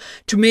them,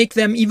 to make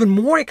them even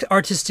more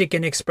artistic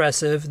and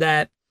expressive,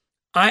 that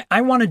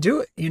I want to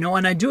do it,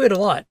 and I do it a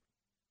lot.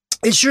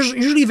 It's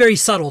usually very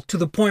subtle, to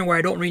the point where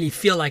I don't really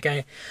feel like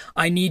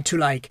I need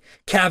to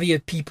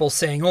caveat people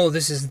saying, oh,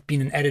 this has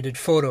been an edited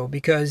photo,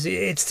 because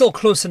it's still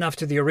close enough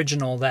to the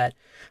original that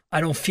I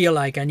don't feel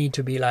like I need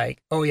to be like,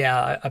 oh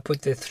yeah, I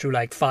put this through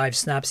 5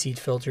 Snapseed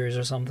filters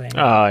or something.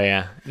 Oh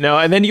yeah. No,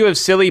 and then you have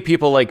silly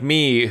people like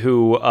me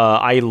who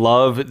I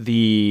love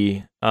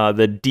the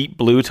deep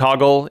blue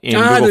toggle in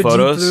Google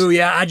Photos. Deep blue,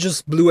 yeah, I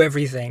just blew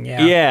everything.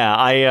 Yeah. Yeah,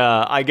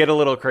 I get a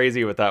little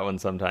crazy with that one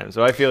sometimes.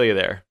 So I feel you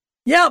there.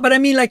 Yeah, but I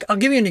mean, I'll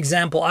give you an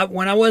example.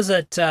 When I was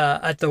at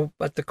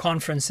the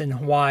conference in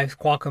Hawaii,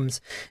 Qualcomm's,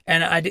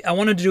 and I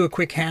wanted to do a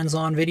quick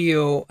hands-on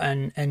video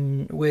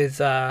and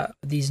with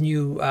these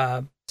new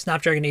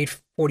Snapdragon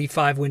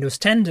 845 Windows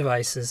 10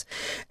 devices,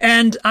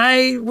 and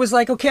I was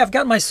like, okay, I've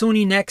got my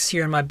Sony Nex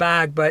here in my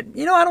bag, but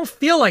I don't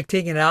feel like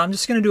taking it out. I'm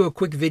just going to do a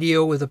quick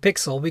video with a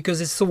Pixel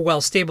because it's so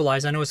well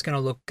stabilized. I know it's going to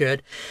look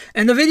good,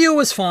 and the video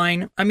was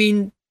fine. I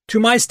mean,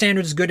 to my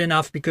standards, good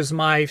enough, because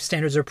my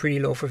standards are pretty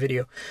low for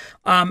video.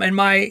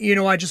 And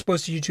I just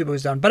posted YouTube, it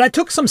was done. But I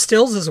took some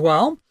stills as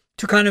well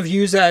to kind of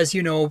use as,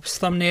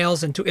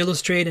 thumbnails and to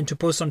illustrate and to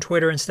post on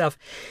Twitter and stuff.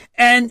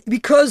 And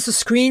because the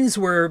screens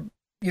were,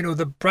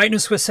 the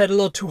brightness was set a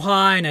little too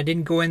high and I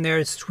didn't go in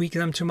there to tweak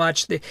them too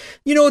much. They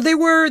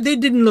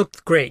didn't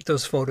look great,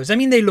 those photos. I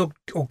mean, they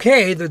looked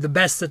okay. They're the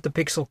best that the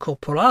Pixel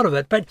could pull out of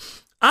it. But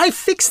I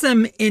fixed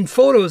them in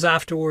Photos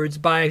afterwards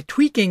by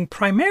tweaking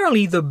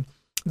primarily the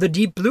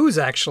deep blues,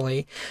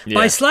 actually. Yeah.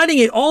 By sliding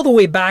it all the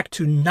way back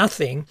to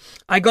nothing,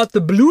 I got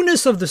the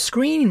blueness of the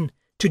screen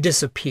to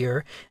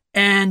disappear,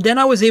 and then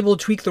I was able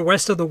to tweak the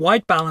rest of the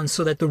white balance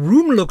so that the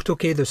room looked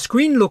okay, the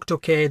screen looked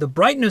okay, the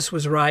brightness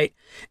was right,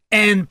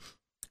 and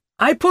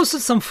I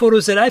posted some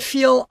photos that I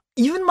feel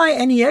even my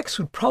NEX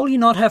would probably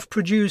not have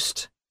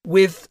produced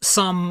with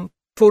some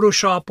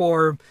Photoshop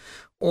or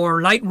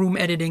Lightroom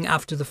editing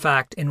after the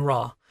fact in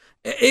RAW.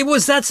 It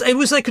was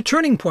like a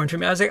turning point for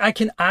me. I was like, I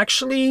can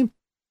actually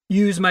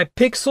use my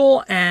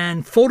Pixel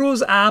and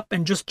Photos app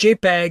and just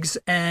JPEGs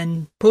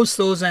and post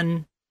those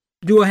and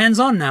do a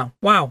hands-on now.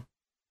 Wow.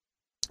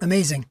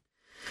 Amazing.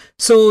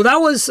 So that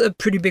was a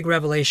pretty big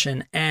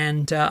revelation.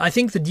 And I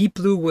think the deep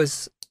blue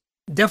was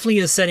definitely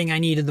the setting I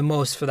needed the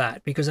most for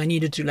that, because I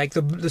needed to,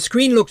 the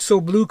screen looked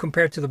so blue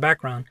compared to the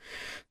background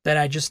that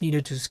I just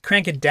needed to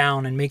crank it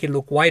down and make it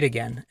look white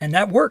again. And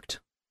that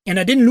worked. And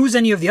I didn't lose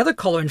any of the other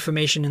color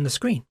information in the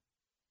screen.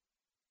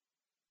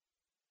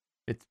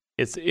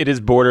 It is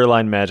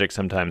borderline magic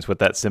sometimes what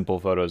that simple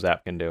Photos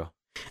app can do.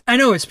 I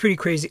know, it's pretty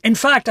crazy. In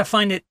fact, I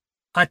find it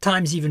at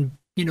times even,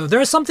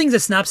 there are some things that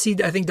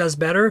Snapseed I think does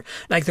better,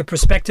 like the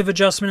perspective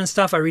adjustment and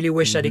stuff. I really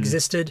wish that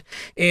existed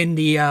in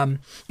the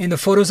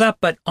Photos app.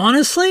 But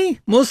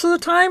honestly, most of the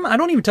time, I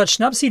don't even touch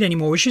Snapseed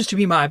anymore, which used to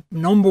be my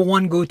number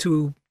one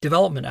go-to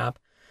development app,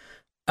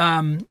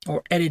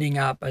 or editing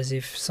app, as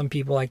if some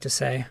people like to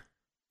say.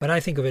 But I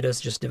think of it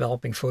as just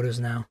developing photos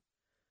now.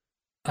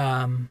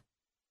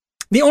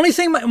 The only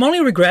thing, my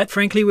only regret,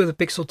 frankly, with the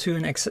Pixel 2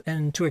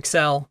 and 2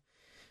 XL,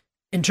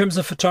 in terms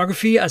of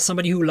photography, as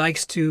somebody who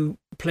likes to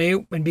play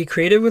and be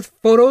creative with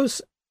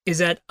photos, is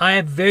that I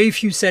have very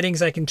few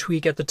settings I can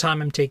tweak at the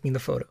time I'm taking the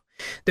photo.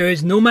 There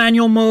is no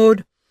manual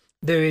mode.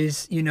 There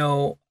is,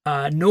 no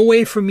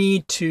way for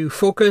me to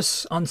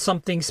focus on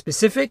something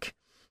specific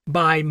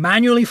by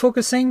manually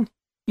focusing,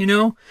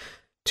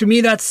 To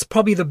me, that's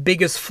probably the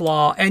biggest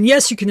flaw. And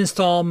yes, you can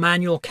install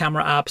manual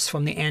camera apps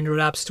from the Android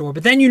App Store,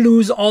 but then you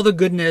lose all the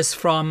goodness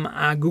from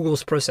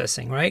Google's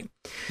processing, right?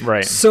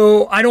 Right.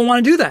 So I don't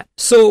want to do that.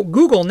 So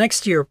Google,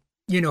 next year,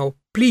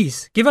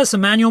 please give us a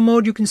manual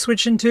mode you can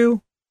switch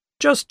into.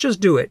 Just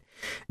do it.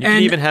 You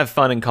can even have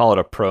fun and call it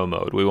a pro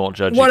mode. We won't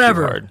judge you too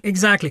hard.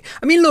 Exactly.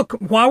 I mean, look,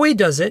 Huawei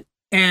does it.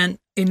 And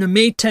in the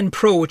Mate 10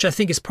 Pro, which I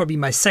think is probably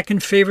my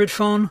second favorite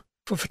phone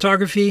for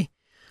photography,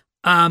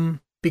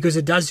 because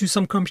it does do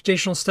some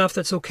computational stuff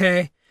that's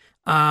okay.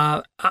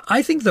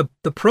 I think the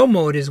Pro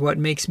mode is what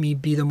makes me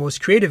be the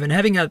most creative, and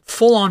having a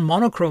full-on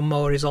monochrome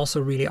mode is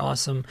also really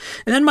awesome.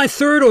 And then my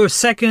third or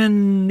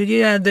second,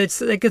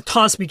 that's like a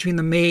toss between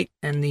the Mate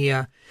and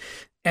the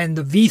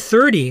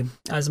V30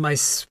 as my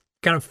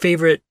kind of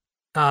favorite,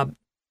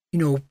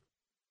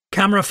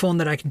 camera phone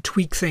that I can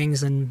tweak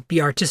things and be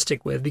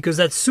artistic with, because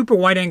that super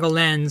wide-angle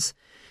lens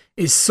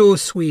is so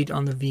sweet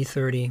on the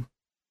V30.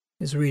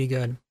 It's really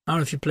good. I don't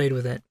know if you played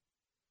with it.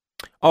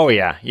 Oh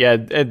yeah.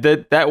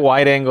 That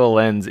wide angle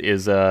lens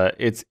is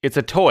it's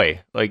a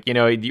toy. Like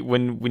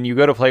when you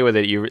go to play with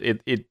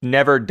it, it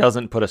never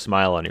doesn't put a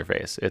smile on your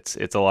face.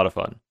 It's a lot of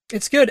fun.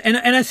 It's good, and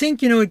I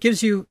think it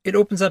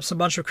opens up a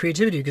bunch of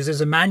creativity, because there's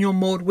a manual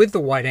mode with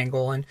the wide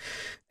angle,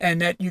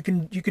 and that you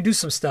can do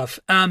some stuff.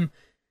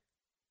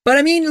 But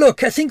I mean,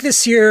 look, I think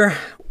this year,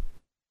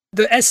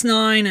 the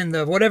S9 and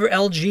the whatever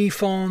LG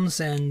phones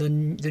and the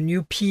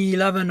new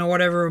P11 or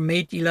whatever,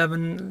 Mate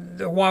 11,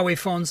 the Huawei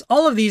phones,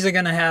 all of these are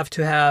going to have,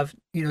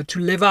 to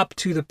live up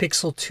to the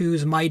Pixel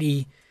 2's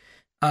mighty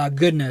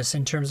goodness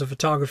in terms of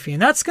photography.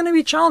 And that's going to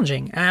be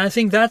challenging. And I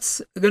think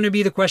that's going to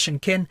be the question.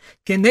 Can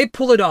they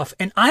pull it off?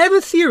 And I have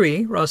a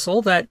theory,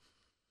 Russell, that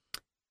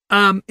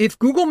if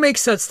Google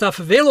makes that stuff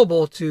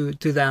available to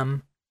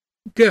them,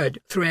 good,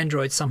 through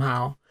Android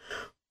somehow.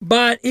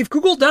 But if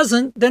Google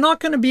doesn't, they're not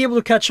going to be able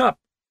to catch up.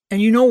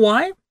 And you know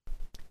why?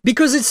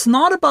 Because it's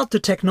not about the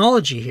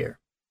technology here.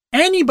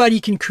 Anybody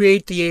can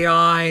create the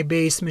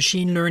AI-based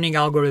machine learning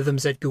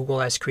algorithms that Google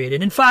has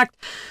created. In fact,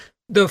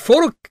 the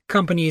photo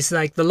companies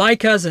like the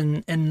Leicas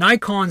and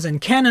Nikons and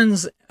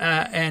Canons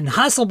and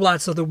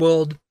Hasselblads of the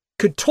world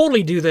could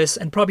totally do this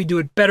and probably do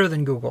it better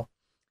than Google.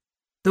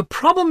 The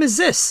problem is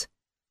this.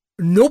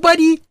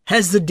 Nobody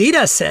has the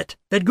data set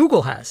that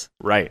Google has.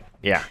 Right,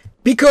 yeah.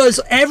 Because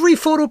every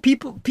photo you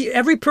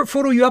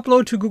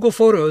upload to Google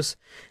Photos,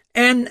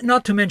 and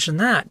not to mention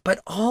that, but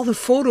all the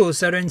photos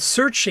that are in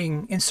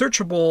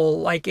searchable,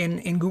 like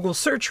in Google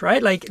search,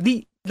 right? Like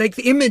the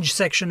image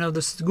section of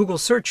this Google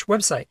search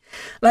website.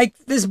 Like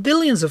there's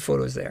billions of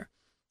photos there.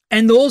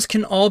 And those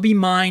can all be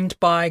mined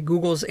by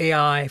Google's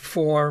AI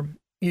for,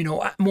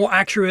 more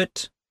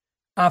accurate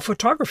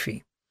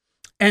photography.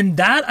 And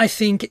that, I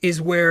think, is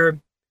where,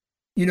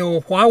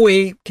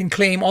 Huawei can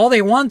claim all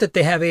they want that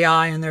they have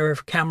AI in their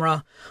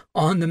camera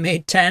on the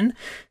Mate 10.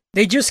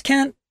 They just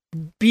can't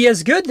be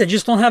as good. They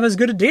just don't have as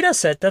good a data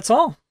set. That's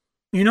all,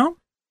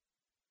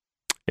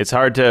 It's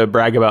hard to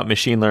brag about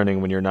machine learning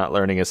when you're not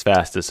learning as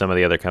fast as some of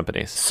the other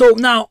companies. So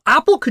now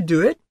Apple could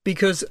do it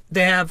because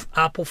they have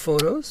Apple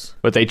Photos.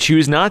 But they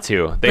choose not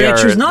to. They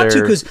choose not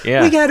to because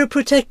we got to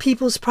protect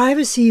people's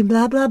privacy,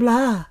 blah, blah,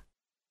 blah.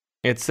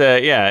 It's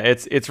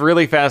it's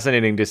really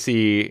fascinating to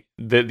see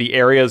the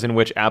areas in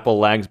which Apple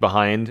lags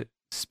behind,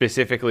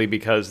 specifically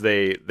because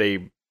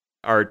they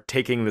are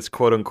taking this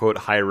quote unquote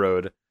high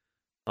road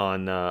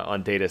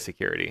on data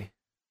security.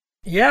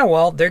 Yeah,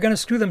 well, they're going to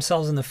screw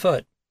themselves in the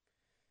foot.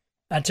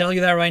 I tell you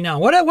that right now.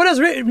 What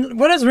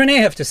does Rene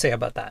have to say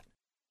about that?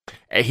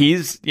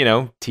 He's,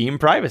 team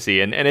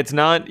privacy. And it's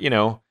not,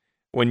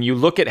 when you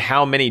look at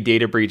how many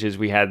data breaches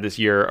we had this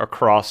year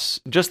across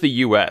just the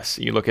US,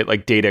 you look at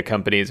like data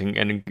companies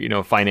and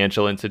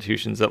financial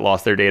institutions that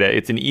lost their data,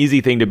 it's an easy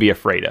thing to be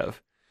afraid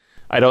of.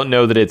 I don't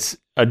know that it's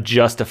a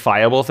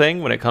justifiable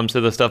thing when it comes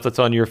to the stuff that's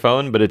on your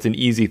phone, but it's an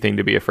easy thing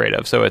to be afraid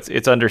of. So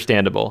it's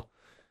understandable.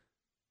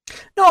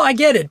 No, I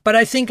get it. But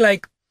I think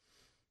we're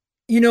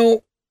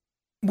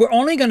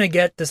only going to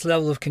get this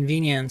level of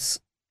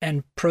convenience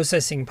and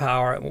processing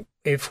power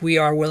if we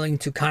are willing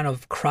to kind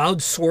of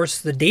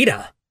crowdsource the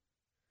data.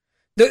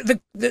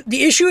 The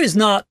issue is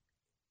not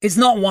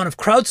one of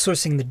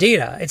crowdsourcing the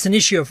data. It's an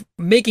issue of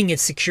making it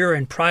secure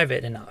and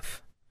private enough.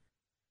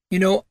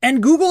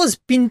 And Google has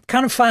been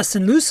kind of fast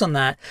and loose on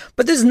that,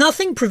 but there's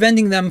nothing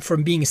preventing them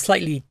from being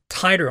slightly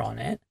tighter on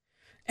it.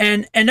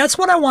 And that's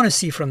what I want to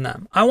see from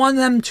them. I want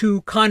them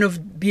to kind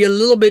of be a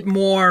little bit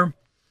more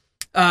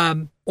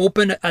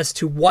open as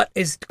to what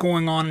is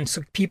going on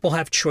so people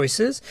have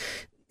choices.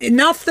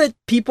 Enough that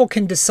people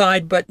can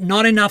decide, but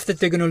not enough that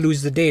they're going to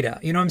lose the data.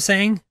 You know what I'm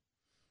saying?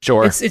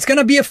 Sure. It's going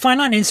to be a fine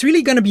line. And it's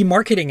really going to be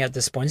marketing at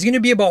this point. It's going to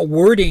be about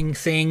wording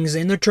things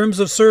in the terms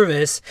of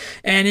service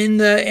and in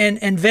the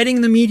and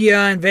vetting the media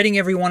and vetting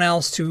everyone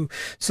else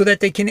so that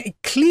they can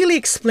clearly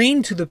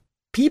explain to the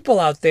people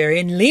out there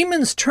in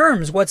layman's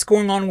terms what's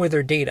going on with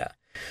their data.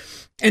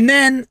 And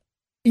then,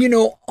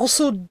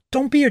 also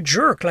don't be a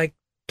jerk. Like,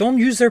 don't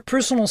use their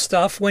personal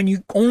stuff when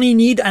you only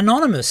need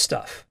anonymous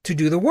stuff to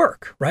do the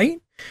work,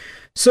 right?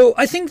 So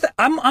I think that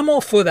I'm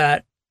all for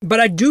that, but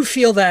I do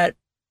feel that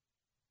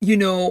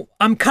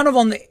I'm kind of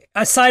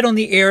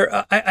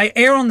I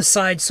err on the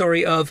side,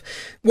 of,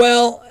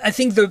 well, I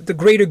think the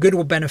greater good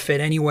will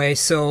benefit anyway.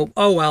 So,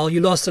 oh, well,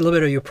 you lost a little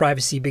bit of your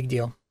privacy. Big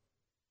deal.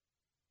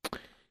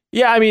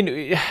 Yeah, I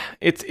mean,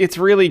 it's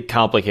really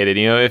complicated.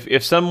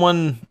 If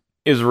someone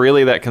is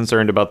really that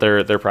concerned about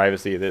their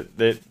privacy, that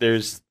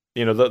there's,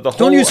 the whole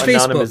don't use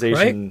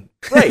anonymization.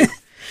 Facebook, right?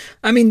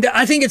 I mean,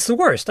 I think it's the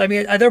worst. I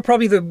mean, they're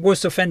probably the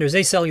worst offenders.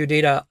 They sell your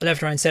data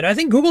left, right, and center. I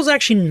think Google's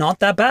actually not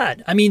that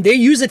bad. I mean, they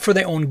use it for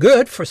their own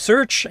good, for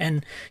search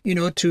and, for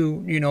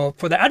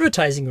the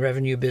advertising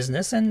revenue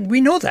business. And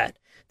we know that.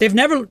 They've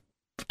never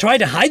tried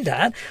to hide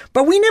that,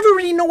 but we never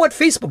really know what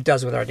Facebook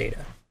does with our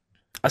data.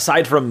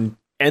 Aside from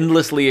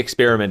endlessly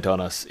experiment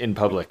on us in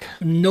public.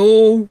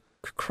 No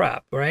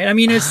crap, right? I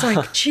mean, it's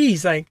like,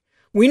 geez,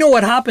 we know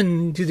what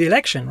happened to the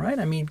election, right?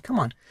 I mean, come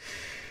on.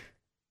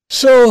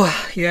 So,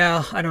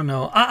 yeah, I don't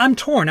know. I'm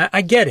torn.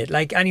 I get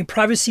it.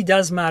 Privacy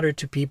does matter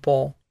to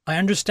people. I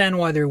understand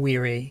why they're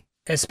weary,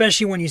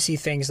 especially when you see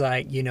things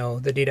like,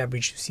 the data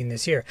breach we've seen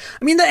this year.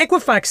 I mean, the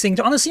Equifax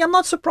thing, honestly, I'm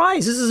not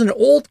surprised. This is an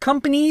old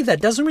company that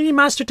doesn't really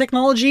master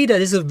technology,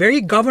 that is a very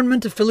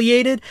government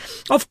affiliated.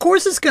 Of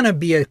course, it's going to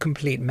be a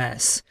complete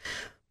mess.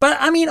 But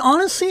I mean,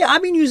 honestly,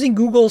 I've been using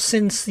Google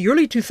since the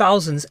early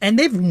 2000s, and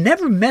they've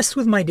never messed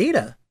with my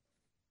data.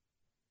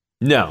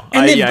 No,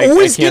 and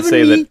I can't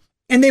say that.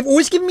 And they've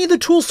always given me the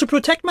tools to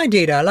protect my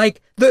data.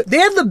 They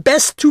have the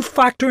best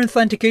two-factor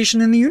authentication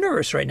in the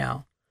universe right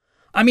now.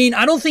 I mean,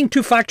 I don't think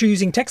two-factor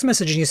using text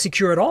messaging is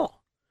secure at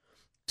all.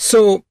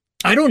 So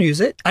I don't use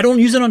it. I don't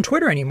use it on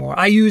Twitter anymore.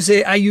 I use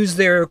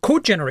their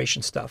code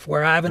generation stuff,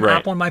 where I have an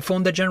app on my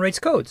phone that generates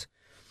codes.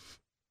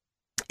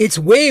 It's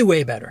way,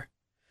 way better.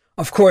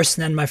 Of course,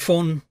 then my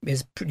phone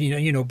is,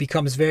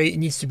 becomes it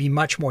needs to be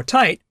much more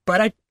tight, but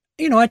I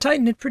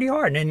tightened it pretty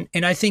hard.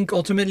 And I think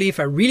ultimately, if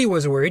I really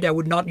was worried, I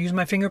would not use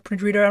my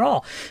fingerprint reader at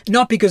all.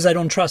 Not because I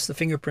don't trust the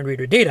fingerprint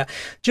reader data,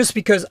 just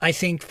because I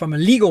think from a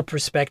legal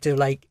perspective,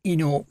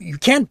 you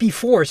can't be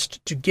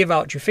forced to give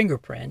out your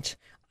fingerprint,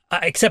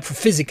 except for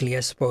physically,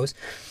 I suppose.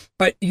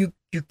 But you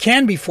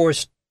can be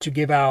forced to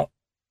give out,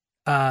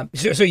 so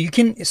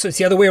it's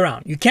the other way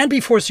around. You can't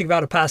be forced to give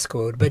out a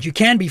passcode, but you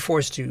can be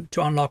forced to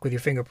unlock with your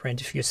fingerprint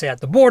if you say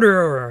at the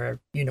border or,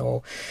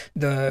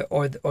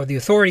 the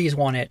authorities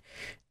want it.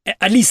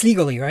 At least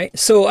legally, right?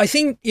 So I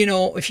think,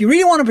 if you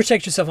really want to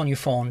protect yourself on your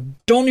phone,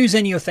 don't use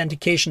any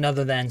authentication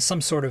other than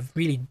some sort of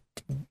really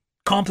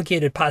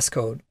complicated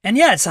passcode. And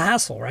yeah, it's a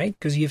hassle, right?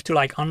 Because you have to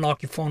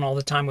unlock your phone all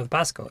the time with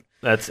passcode.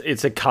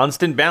 It's a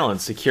constant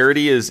balance.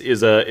 Security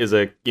is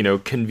a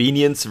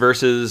convenience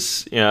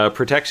versus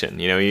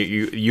protection.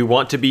 You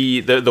want to be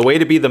the way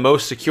to be the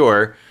most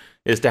secure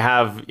is to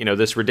have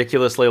this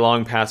ridiculously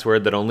long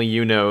password that only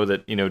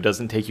that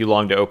doesn't take you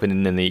long to open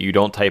and that you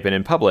don't type it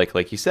in public,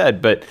 like you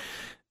said, but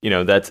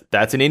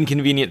that's an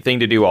inconvenient thing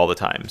to do all the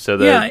time. So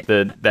that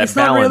it's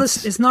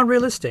balance, it's not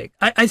realistic.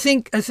 I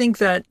think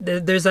that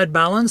there's that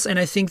balance, and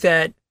I think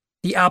that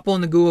the Apple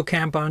and the Google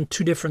camp are on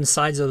two different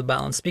sides of the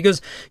balance,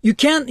 because you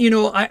can't.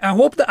 I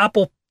hope the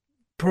Apple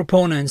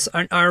proponents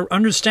are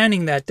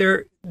understanding that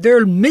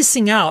they're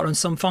missing out on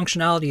some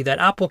functionality that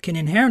Apple can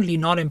inherently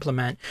not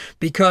implement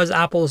because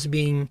Apple is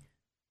being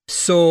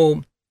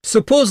so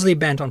supposedly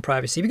bent on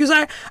privacy. Because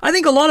I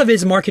think a lot of it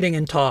is marketing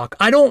and talk.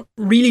 I don't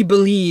really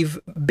believe,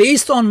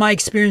 based on my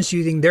experience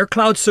using their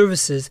cloud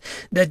services,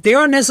 that they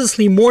are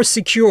necessarily more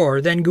secure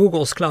than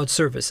Google's cloud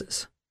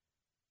services.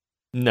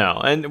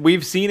 No, and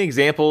we've seen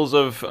examples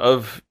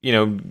of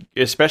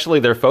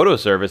especially their photo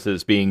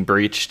services being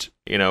breached,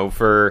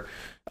 for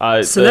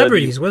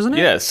celebrities, wasn't it?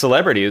 Yeah,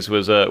 celebrities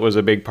was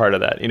a big part of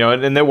that.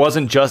 And it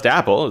wasn't just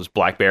Apple, it was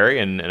BlackBerry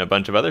and a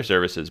bunch of other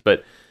services,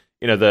 but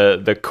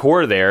the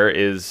core there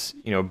is,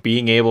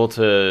 being able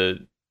to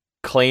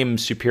claim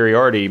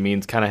superiority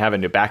means kind of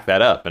having to back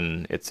that up.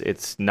 And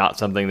it's not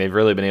something they've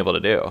really been able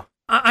to do.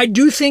 I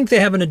do think they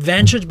have an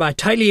advantage by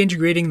tightly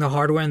integrating the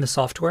hardware and the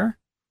software,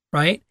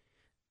 right?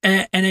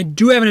 And they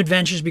do have an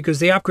advantage because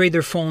they upgrade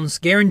their phones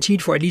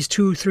guaranteed for at least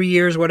 2-3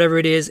 years, whatever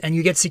it is, and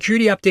you get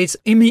security updates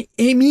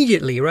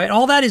immediately, right?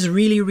 All that is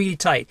really, really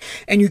tight.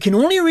 And you can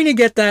only really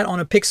get that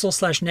on a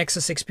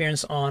Pixel/Nexus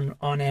experience on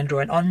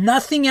Android. On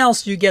nothing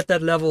else do you get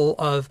that level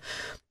of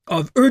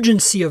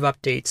urgency of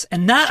updates.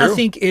 And that, True. I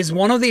think, is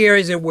one of the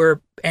areas where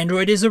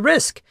Android is a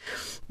risk.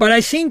 But I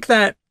think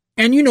that,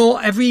 and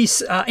every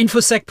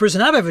InfoSec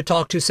person I've ever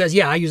talked to says,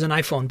 yeah, I use an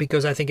iPhone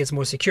because I think it's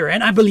more secure.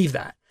 And I believe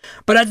that.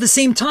 But at the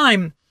same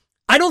time,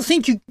 I don't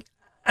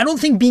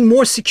think being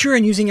more secure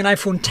and using an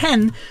iPhone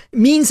 10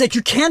 means that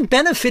you can't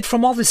benefit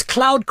from all this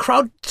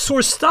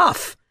crowdsourced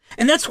stuff.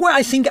 And that's where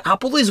I think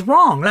Apple is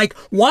wrong. Like,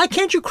 why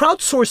can't you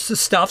crowdsource the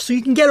stuff so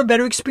you can get a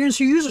better experience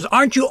for your users?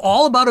 Aren't you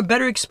all about a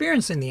better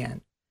experience in the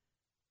end?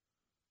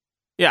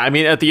 Yeah, I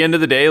mean, at the end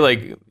of the day,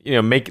 like,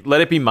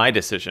 let it be my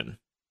decision.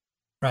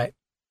 Right.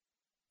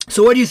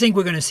 So what do you think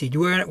we're going to see?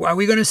 Are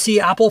we going to see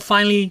Apple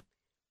finally,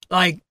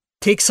 like,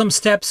 take some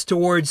steps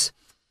towards,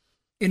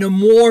 in a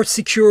more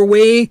secure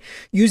way,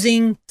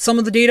 using some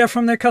of the data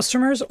from their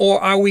customers? Or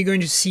are we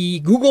going to see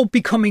Google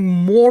becoming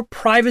more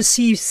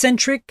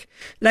privacy-centric,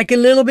 like a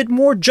little bit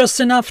more, just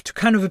enough to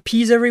kind of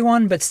appease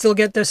everyone, but still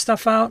get their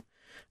stuff out?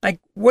 Like,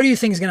 what do you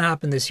think is going to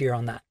happen this year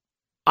on that?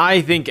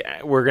 I think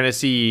we're going to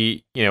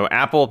see,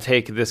 Apple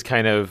take this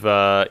kind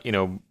of,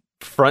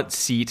 front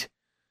seat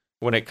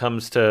when it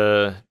comes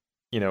to,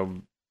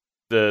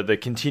 the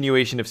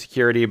continuation of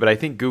security. But I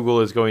think Google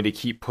is going to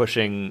keep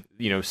pushing,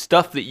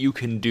 stuff that you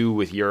can do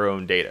with your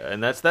own data.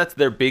 And that's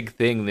their big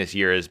thing this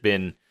year has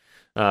been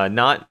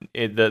not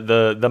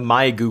the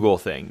My Google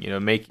thing,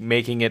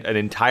 making it an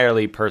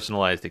entirely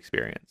personalized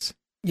experience.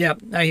 Yeah,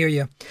 I hear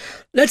you.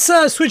 Let's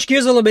switch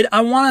gears a little bit.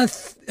 I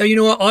want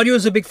to, audio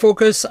is a big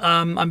focus.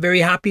 I'm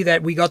very happy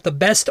that we got the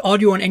best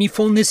audio on any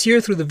phone this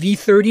year through the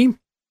V30,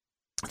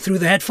 through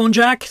the headphone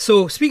jack.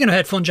 So speaking of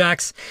headphone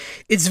jacks,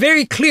 it's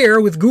very clear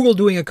with Google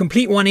doing a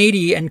complete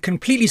 180 and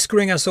completely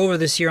screwing us over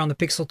this year on the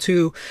Pixel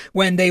 2,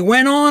 when they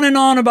went on and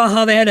on about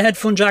how they had a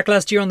headphone jack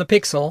last year on the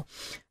Pixel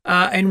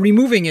and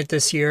removing it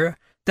this year,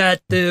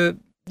 that a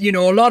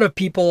lot of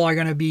people are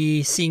going to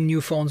be seeing new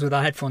phones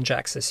without headphone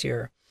jacks this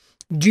year.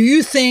 Do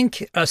you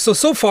think,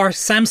 so far,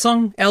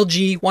 Samsung,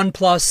 LG,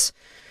 OnePlus,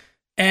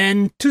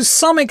 and to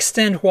some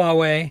extent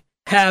Huawei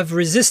have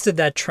resisted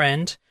that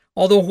trend,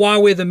 although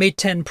Huawei, the Mate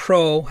 10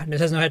 Pro, and it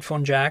has no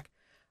headphone jack.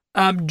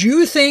 Do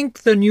you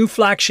think the new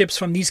flagships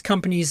from these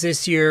companies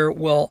this year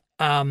will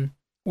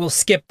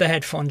skip the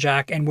headphone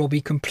jack and will be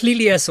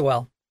completely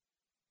SOL?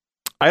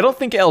 I don't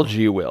think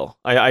LG will.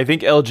 I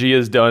think LG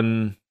has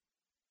done,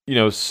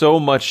 so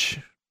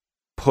much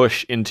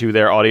push into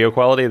their audio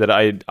quality that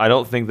I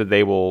don't think that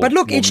they will. But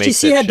look,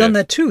 HTC had done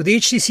that too. The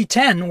HTC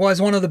 10 was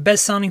one of the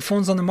best sounding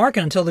phones on the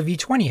market until the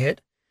V20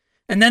 hit.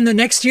 And then the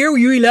next year,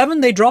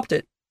 U11, they dropped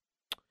it.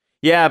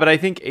 Yeah, but I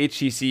think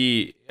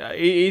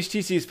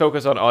HTC's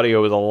focus on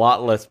audio was a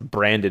lot less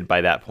branded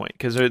by that point,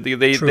 because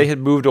they had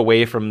moved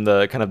away from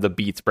the kind of the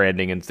Beats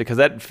branding, and because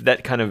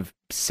that kind of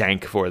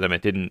sank for them.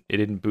 It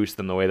didn't boost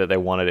them the way that they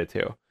wanted it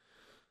to.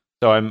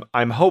 So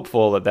I'm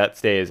hopeful that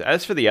stays.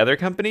 As for the other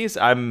companies,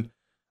 I'm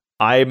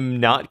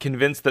not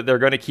convinced that they're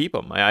going to keep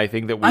them. I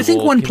think that I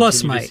think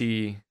OnePlus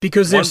might,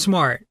 because they're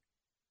smart.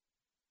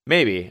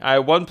 Maybe.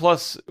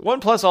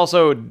 OnePlus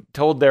also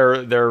told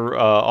their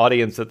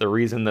audience that the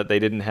reason that they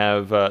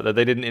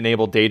didn't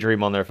enable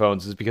Daydream on their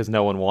phones is because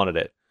no one wanted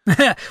it.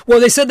 Well,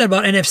 they said that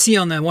about NFC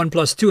on the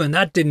OnePlus 2, and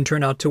that didn't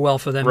turn out too well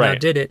for them. Right. Now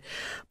did it?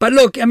 But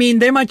look, I mean,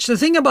 the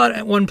thing about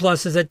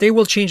OnePlus is that they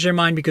will change their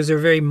mind because they're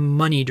very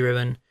money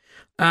driven.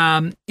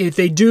 If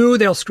they do,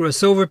 they'll screw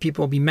us over.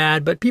 People will be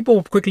mad, but people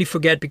will quickly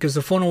forget because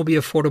the phone will be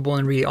affordable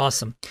and really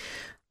awesome.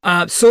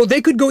 So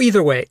they could go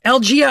either way.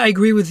 LG, I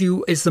agree with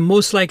you, is the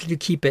most likely to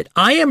keep it.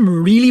 I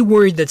am really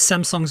worried that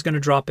Samsung's going to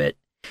drop it.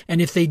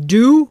 And if they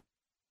do,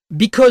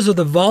 because of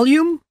the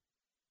volume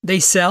they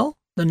sell,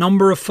 the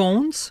number of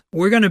phones,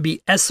 we're going to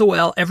be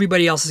SOL.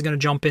 Everybody else is going to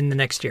jump in the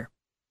next year.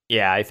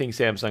 Yeah, I think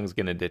Samsung's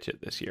going to ditch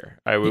it this year.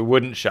 It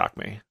wouldn't shock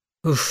me.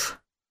 Oof.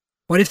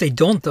 What if they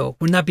don't, though?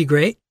 Wouldn't that be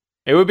great?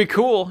 It would be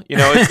cool.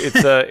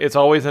 It's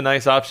always a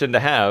nice option to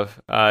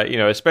have.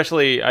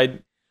 Especially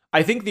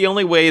I think the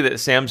only way that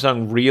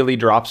Samsung really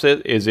drops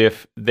it is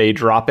if they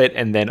drop it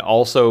and then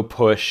also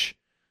push,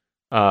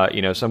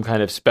 some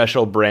kind of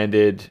special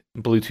branded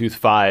Bluetooth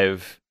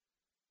 5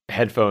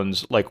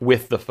 headphones, like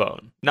with the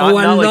phone, not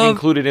like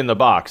included in the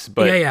box,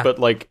 but but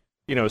like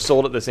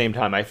sold at the same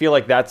time. I feel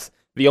like that's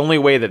the only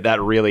way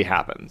that really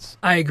happens.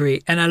 I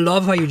agree, and I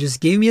love how you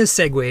just gave me a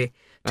segue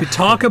to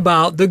talk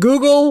about the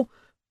Google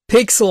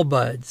Pixel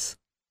Buds.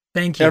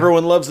 Thank you.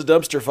 Everyone loves a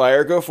dumpster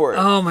fire. Go for it.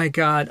 Oh my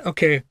God.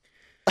 Okay.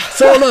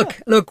 So look,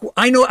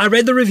 I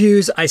read the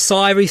reviews. I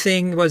saw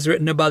everything was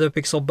written about the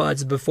Pixel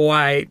Buds before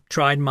I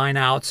tried mine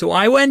out. So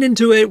I went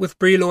into it with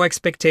pretty low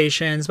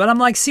expectations, but I'm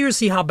like,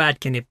 seriously, how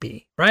bad can it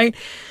be? Right?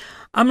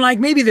 I'm like,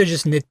 maybe they're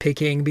just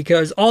nitpicking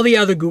because all the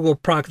other Google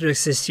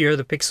products this year,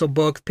 the Pixel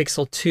Book,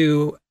 Pixel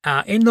 2,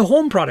 and the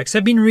home products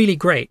have been really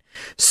great.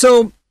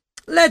 So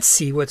let's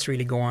see what's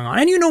really going on.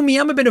 And you know me,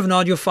 I'm a bit of an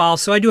audiophile,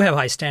 so I do have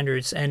high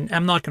standards, and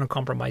I'm not going to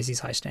compromise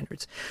these high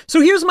standards.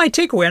 So here's my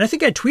takeaway, and I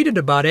think I tweeted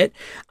about it.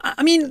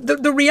 I mean,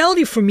 the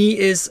reality for me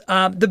is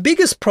the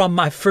biggest problem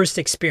I first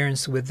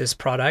experienced with this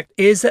product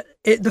is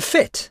the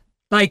fit.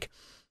 Like,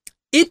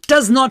 it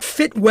does not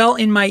fit well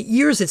in my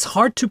ears. It's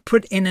hard to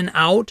put in and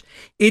out.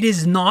 It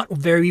is not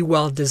very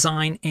well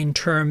designed in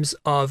terms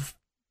of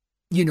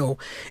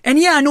and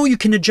yeah, I know you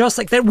can adjust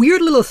like that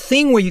weird little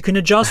thing where you can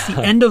adjust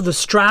the end of the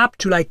strap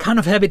to like kind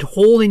of have it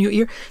hold in your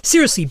ear.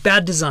 Seriously,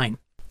 bad design.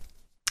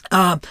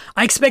 I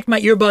expect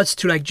my earbuds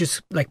to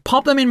just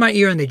pop them in my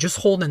ear and they just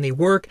hold and they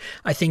work.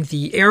 I think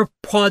the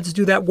AirPods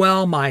do that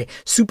well. My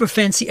super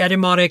fancy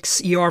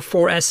Etymotics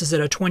ER4Ss that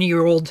are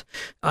 20-year-old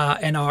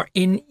and are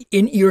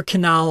in-ear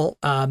canal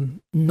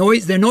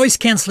noise. They're noise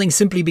canceling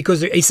simply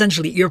because they're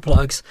essentially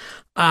earplugs.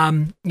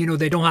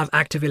 They don't have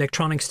active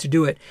electronics to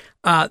do it.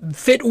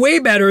 Fit way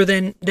better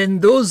than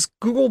those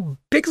Google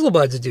Pixel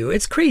Buds do.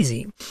 It's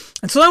crazy.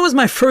 And so that was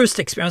my first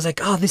experience. I was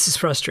like, oh, this is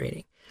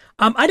frustrating.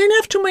 I didn't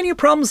have too many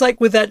problems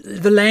with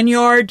the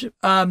lanyard,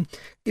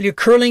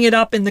 curling it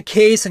up in the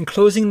case and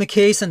closing the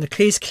case and the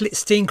case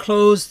staying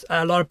closed.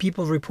 A lot of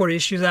people report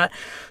issues with that.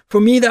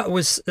 For me,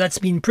 that's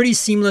been pretty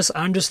seamless.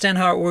 I understand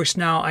how it works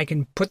now. I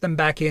can put them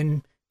back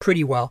in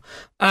pretty well.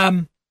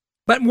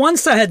 But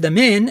once I had them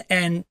in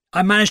and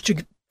I managed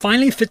to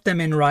finally fit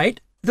them in right,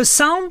 the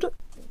sound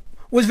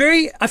was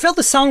I felt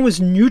the sound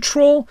was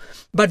neutral,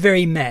 but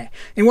very meh.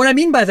 And what I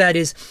mean by that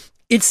is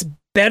it's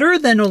better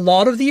than a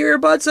lot of the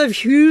earbuds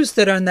I've used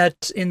that are in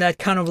that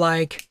kind of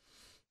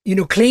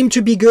claim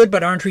to be good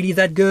but aren't really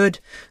that good.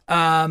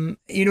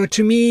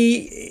 To me,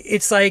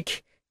 it's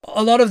like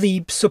a lot of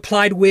the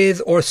supplied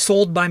with or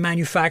sold by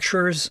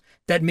manufacturers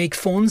that make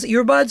phones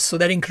earbuds. So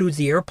that includes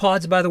the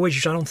AirPods, by the way,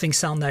 which I don't think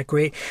sound that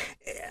great.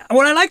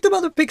 What I liked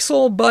about the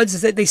Pixel Buds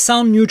is that they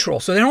sound neutral.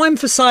 So they don't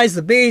emphasize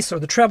the bass or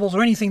the trebles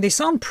or anything. They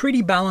sound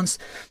pretty balanced,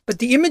 but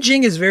the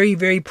imaging is very,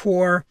 very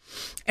poor.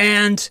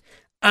 And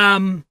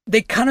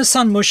they kind of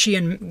sound mushy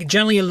and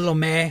generally a little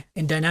meh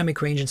in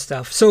dynamic range and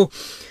stuff. So,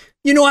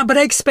 but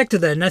I expected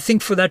that. And I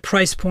think for that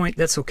price point,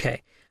 that's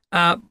okay.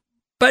 But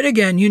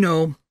again,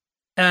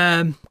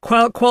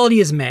 quality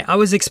is meh. I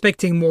was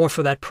expecting more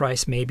for that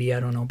price, maybe. I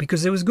don't know,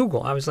 because it was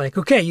Google. I was like,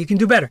 okay, you can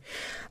do better.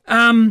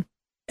 And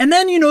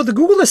then, the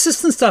Google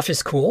Assistant stuff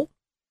is cool,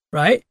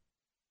 right?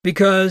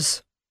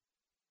 Because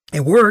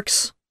it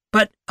works.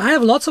 But I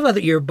have lots of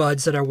other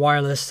earbuds that are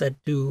wireless that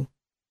do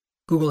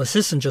Google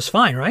Assistant just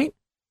fine, right?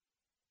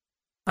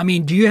 I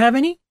mean, do you have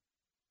any?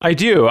 I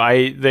do.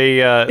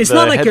 It's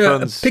not like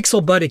headphones... a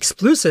Pixel Bud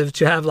exclusive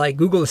to have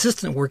Google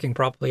Assistant working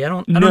properly.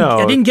 I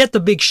didn't get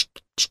the big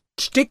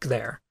shtick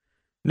there.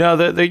 No,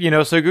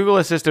 so Google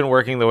Assistant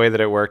working the way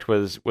that it worked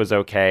was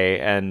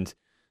okay, and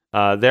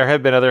there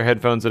have been other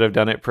headphones that have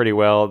done it pretty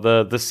well.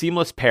 The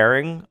seamless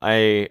pairing,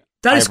 I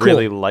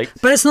really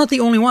liked, but it's not the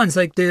only ones.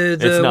 Like the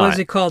what is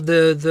it called?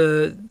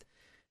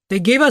 They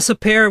gave us a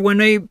pair when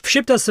they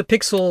shipped us the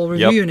Pixel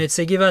review units.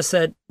 They gave us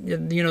that,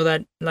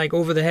 that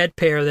over the head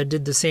pair that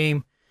did the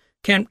same.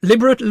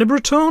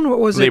 Libertone? What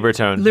was it?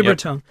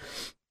 Libertone.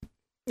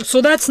 Yep.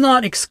 So that's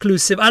not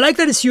exclusive. I like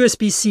that it's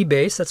USB-C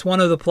based. That's one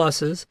of the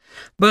pluses.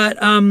 But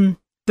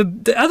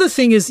the other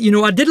thing is,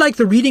 I did like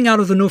the reading out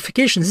of the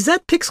notifications. Is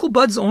that Pixel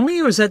Buds only,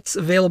 or is that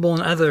available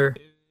in other?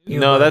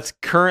 No, that's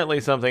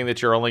currently something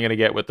that you're only going to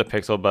get with the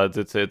Pixel Buds.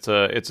 It's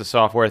a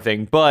software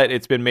thing, but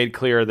it's been made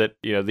clear that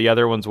the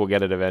other ones will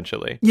get it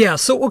eventually. Yeah.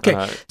 So okay.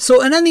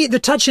 And then the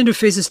touch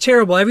interface is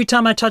terrible. Every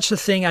time I touch the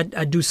thing,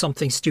 I do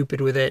something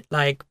stupid with it,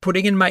 like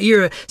putting in my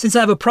ear. Since I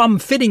have a problem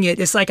fitting it,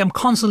 it's like I'm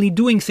constantly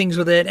doing things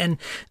with it, and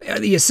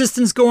the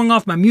assistant's going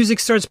off. My music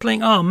starts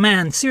playing. Oh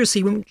man,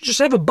 seriously, we just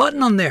have a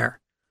button on there,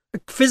 a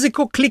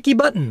physical clicky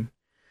button.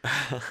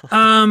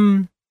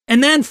 And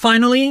then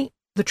finally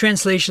the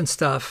translation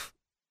stuff.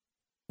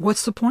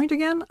 What's the point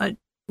again?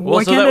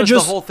 Why can't I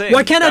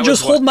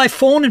just hold my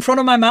phone in front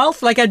of my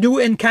mouth like I do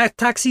in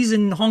taxis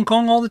in Hong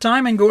Kong all the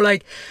time and go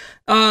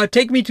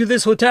take me to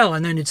this hotel,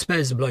 and then it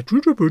says like,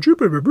 what do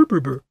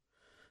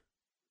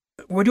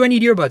I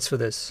need earbuds for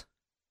this?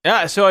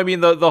 Yeah, so I mean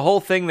the whole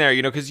thing there,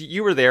 because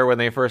you were there when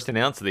they first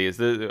announced these.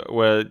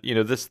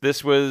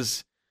 This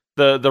was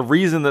the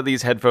reason that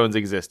these headphones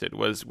existed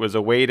was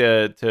a way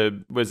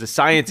was a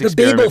science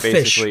experiment,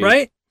 basically, fish,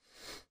 right?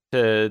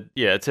 To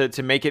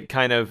make it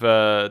kind of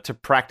to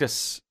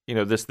practice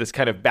this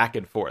kind of back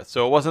and forth.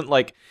 So it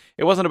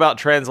wasn't about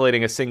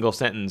translating a single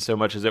sentence so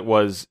much as it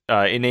was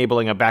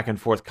enabling a back and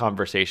forth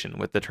conversation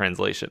with the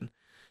translation,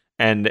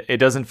 and it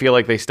doesn't feel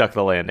like they stuck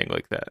the landing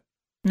like that.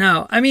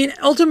 No, I mean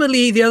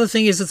ultimately the other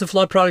thing is it's a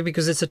flawed product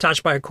because it's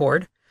attached by a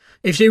cord.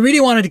 If they really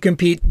wanted to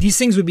compete, these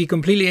things would be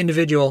completely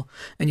individual,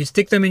 and you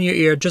stick them in your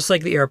ear just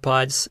like the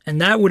AirPods,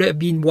 and that would have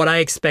been what I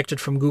expected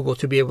from Google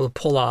to be able to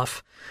pull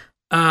off.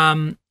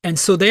 And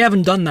so they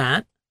haven't done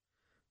that.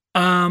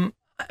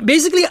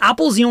 Basically,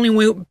 Apple's the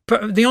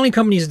only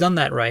company who's done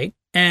that right,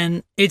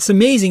 and it's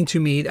amazing to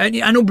me. I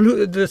know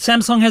the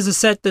Samsung has a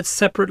set that's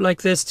separate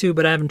like this too,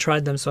 but I haven't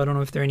tried them, so I don't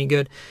know if they're any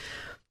good.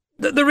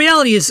 The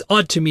reality is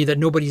odd to me that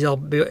nobody's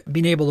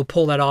been able to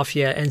pull that off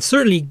yet, and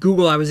certainly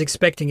Google, I was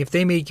expecting if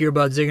they make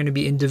earbuds, they're going to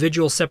be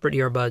individual, separate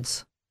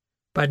earbuds,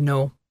 but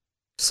no.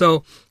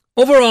 So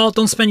overall,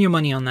 don't spend your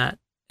money on that,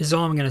 is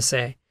all I'm going to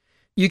say.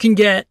 You can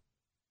get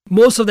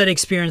most of that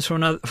experience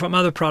from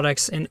other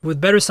products and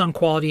with better sound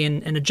quality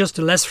and just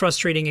a less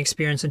frustrating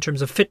experience in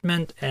terms of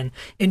fitment and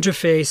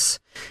interface.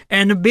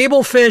 And the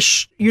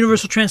Babelfish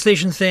universal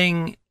translation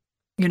thing,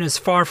 is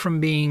far from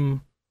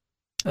being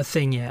a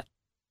thing yet.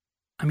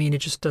 I mean, it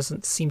just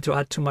doesn't seem to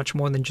add too much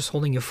more than just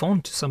holding your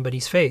phone to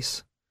somebody's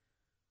face.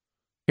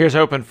 Here's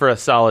hoping for a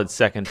solid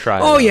second try.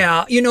 Oh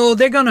yeah,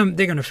 they're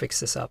gonna fix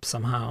this up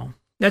somehow.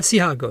 Let's see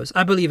how it goes.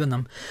 I believe in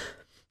them.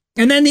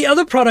 And then the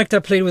other product I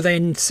played with, I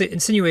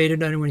insinuated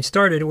when we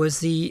started, was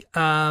the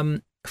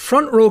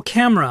FrontRow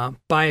camera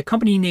by a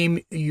company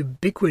named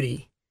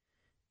Ubiquiti,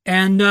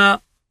 and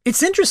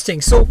it's interesting.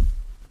 So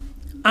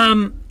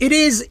it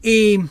is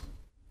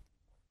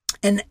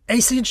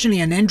essentially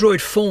an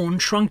Android phone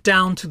shrunk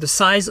down to the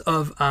size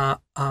of a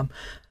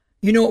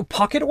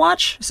pocket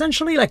watch,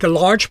 essentially like a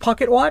large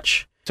pocket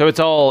watch. So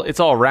it's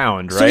all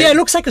round, right? So yeah, it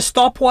looks like a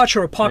stopwatch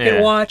or a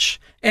pocket watch,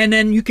 and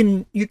then you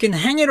can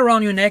hang it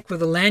around your neck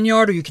with a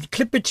lanyard, or you can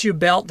clip it to your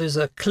belt. There's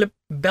a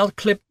belt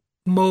clip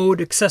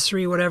mode,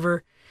 accessory,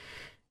 whatever,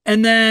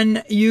 and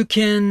then you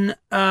can.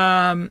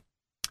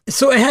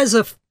 So it has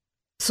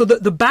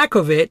the back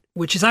of it,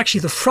 which is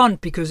actually the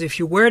front, because if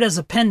you wear it as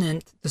a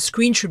pendant, the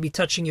screen should be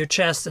touching your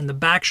chest, and the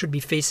back should be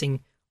facing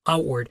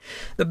outward.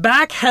 The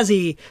back has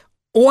a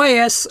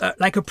OIS,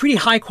 like a pretty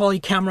high quality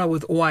camera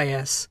with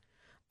OIS.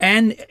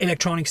 And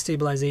electronic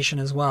stabilization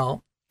as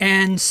well.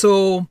 And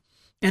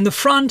the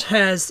front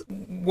has,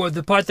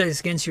 the part that is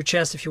against your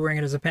chest, if you're wearing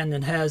it as a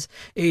pendant, has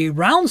a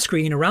round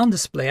screen, a round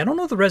display. I don't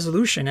know the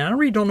resolution, and I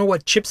really don't know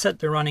what chipset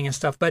they're running and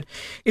stuff, but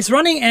it's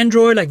running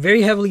Android, like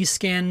very heavily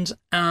skinned.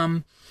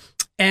 And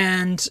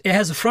it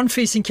has a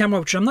front-facing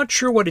camera, which I'm not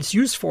sure what it's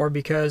used for,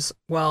 because,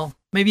 well,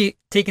 maybe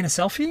taking a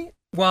selfie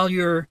while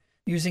you're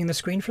using the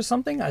screen for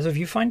something, as a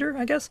viewfinder,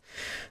 I guess.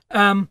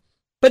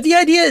 But the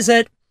idea is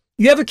that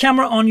you have a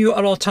camera on you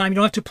at all time. You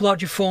don't have to pull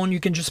out your phone. You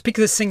can just pick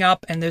this thing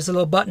up, and there's a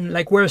little button,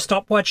 like where a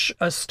stopwatch,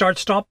 a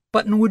start-stop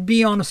button would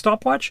be on a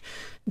stopwatch.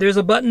 There's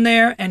a button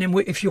there, and then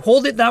if you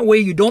hold it that way,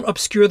 you don't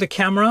obscure the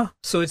camera.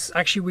 So it's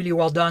actually really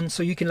well done.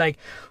 So you can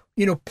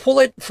pull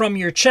it from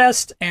your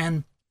chest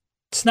and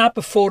snap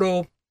a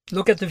photo,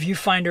 look at the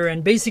viewfinder,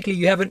 and basically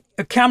you have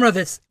a camera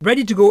that's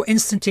ready to go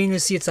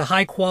instantaneously. It's a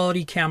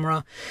high-quality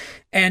camera,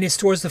 and it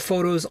stores the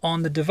photos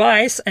on the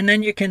device, and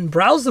then you can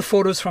browse the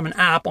photos from an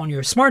app on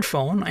your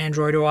smartphone,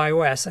 Android or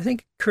iOS. I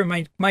think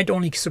Curve might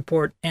only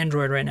support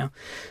Android right now,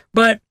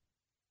 but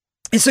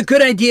it's a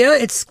good idea.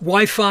 It's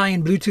Wi-Fi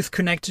and Bluetooth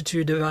connected to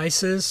your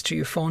devices, to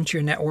your phone, to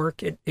your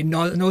network. It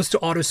knows to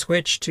auto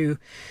switch to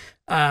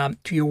your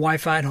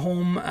Wi-Fi at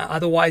home.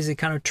 Otherwise, it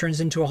kind of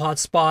turns into a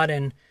hotspot,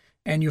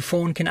 and your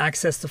phone can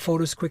access the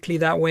photos quickly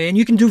that way. And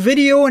you can do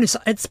video, and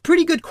it's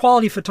pretty good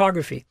quality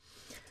photography.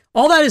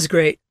 All that is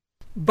great.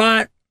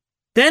 But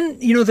then,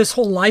 this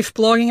whole life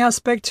blogging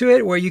aspect to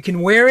it, where you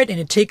can wear it and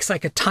it takes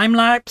like a time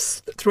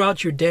lapse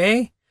throughout your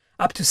day,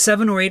 up to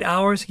 7 or 8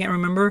 hours, I can't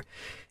remember.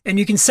 And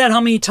you can set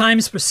how many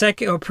times per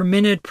second or per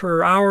minute,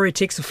 per hour it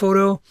takes a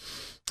photo.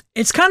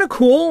 It's kind of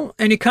cool,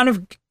 and it kind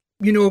of,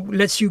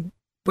 lets you,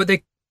 what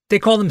they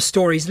call them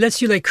stories, lets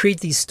you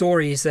create these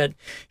stories that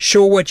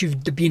show what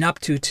you've been up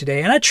to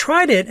today. And I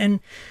tried it,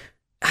 and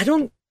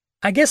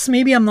I guess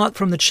maybe I'm not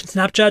from the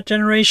Snapchat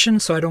generation,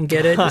 so I don't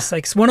get it. It's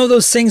like one of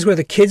those things where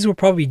the kids will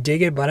probably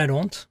dig it, but I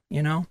don't,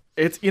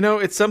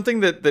 It's something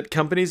that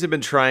companies have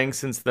been trying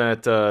since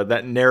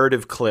that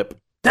narrative clip.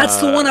 That's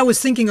the one I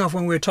was thinking of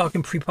when we were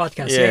talking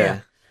pre-podcast. Yeah.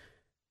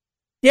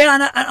 Yeah,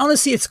 and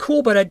honestly, it's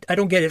cool, but I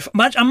don't get it.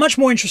 I'm much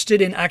more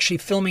interested in actually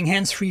filming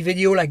hands-free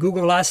video like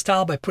Google Glass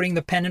style by putting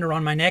the pendant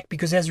around my neck,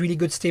 because it has really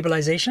good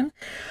stabilization.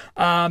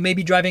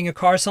 Maybe driving a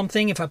car or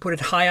something, if I put it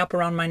high up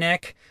around my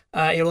neck,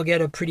 it'll get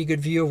a pretty good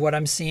view of what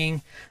I'm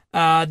seeing.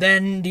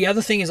 Then the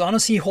other thing is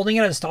honestly holding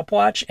it as a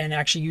stopwatch and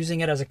actually using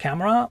it as a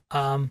camera.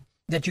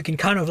 That you can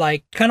kind of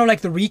like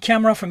the Re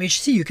camera from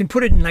HTC. You can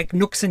put it in like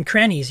nooks and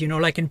crannies,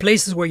 like in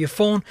places where your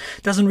phone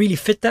doesn't really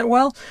fit that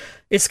well.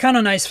 It's kind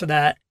of nice for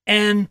that.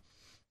 And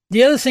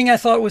the other thing I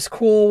thought was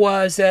cool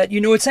was that,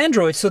 it's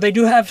Android. So they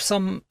do have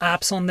some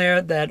apps on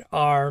there that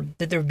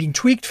they've been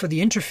tweaked for the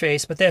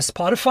interface, but there's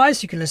Spotify,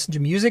 so you can listen to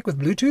music with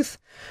Bluetooth.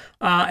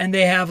 And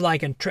they have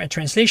like a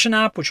translation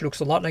app, which looks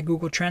a lot like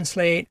Google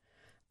Translate.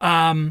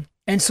 And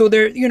so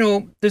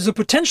there's a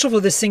potential for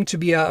this thing to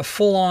be a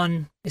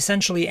full-on,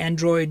 essentially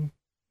Android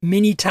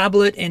mini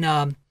tablet in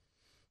a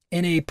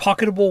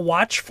pocketable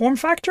watch form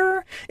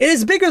factor. It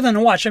is bigger than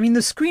a watch. I mean,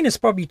 the screen is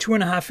probably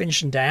 2.5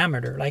 inch in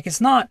diameter. Like, it's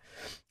not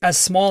as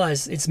small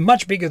as, it's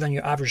much bigger than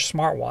your average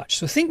smartwatch.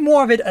 So think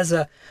more of it as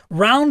a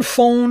round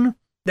phone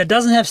that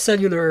doesn't have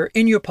cellular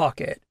in your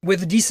pocket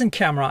with a decent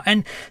camera.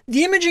 And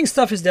the imaging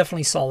stuff is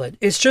definitely solid.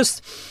 It's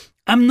just,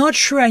 I'm not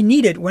sure I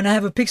need it when I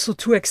have a Pixel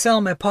 2 XL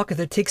in my pocket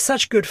that takes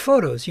such good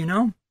photos,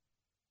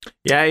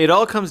 Yeah, it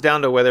all comes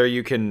down to whether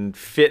you can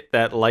fit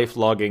that life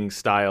logging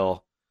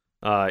style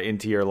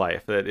into your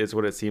life. That is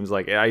what it seems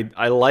like.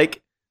 I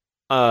like.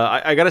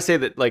 I gotta say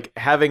that, like,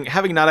 having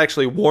not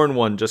actually worn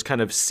one, just kind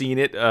of seen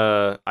it.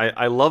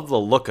 I love the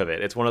look of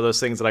it. It's one of those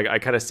things that I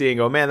kind of see and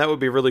go, man, that would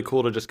be really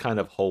cool to just kind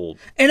of hold.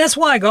 And that's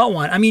why I got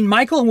one. I mean,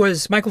 Michael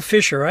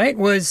Fisher, right?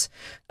 Was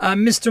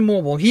Mr.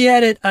 Mobile. He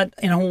had it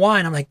in Hawaii,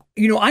 and I'm like,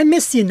 I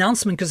missed the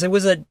announcement because I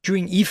was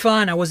during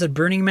IFA and I was at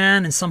Burning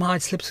Man, and somehow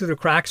it slipped through the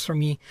cracks for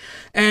me.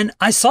 And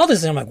I saw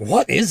this, and I'm like,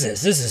 what is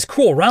this? This is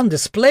cool. Round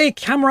display,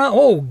 camera.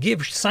 Oh,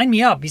 sign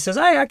me up. He says,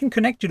 I can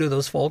connect you to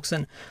those folks.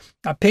 And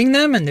I pinged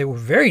them and they were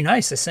very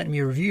nice. They sent me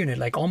a review in it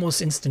like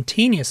almost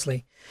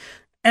instantaneously.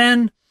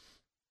 And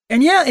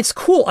yeah, it's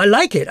cool. I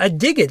like it. I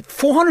dig it.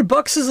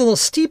 $400 is a little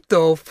steep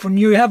though when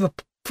you have a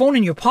phone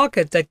in your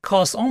pocket that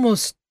costs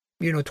almost,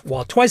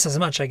 twice as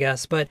much, I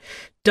guess, but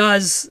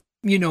does,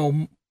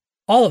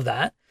 all of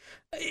that.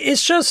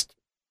 It's just,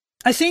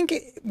 I think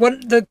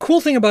what the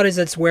cool thing about it is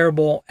that it's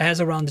wearable, has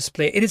a round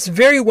display. It is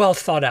very well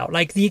thought out.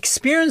 Like the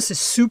experience is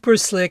super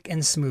slick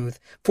and smooth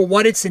for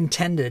what it's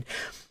intended.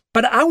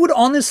 But I would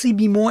honestly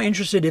be more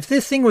interested if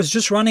this thing was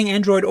just running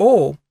Android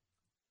O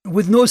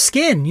with no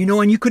skin,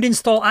 and you could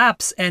install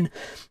apps and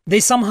they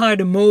somehow had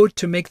a mode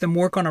to make them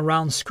work on a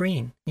round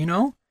screen,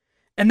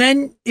 And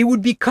then it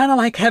would be kind of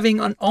like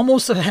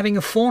almost having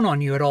a phone on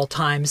you at all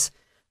times.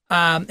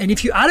 And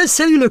if you added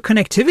cellular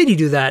connectivity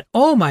to that,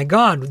 oh my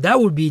God, that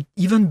would be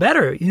even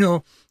better.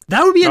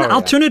 That would be an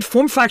alternate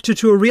form factor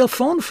to a real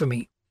phone for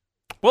me.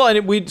 Well,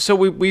 and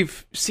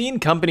we've seen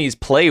companies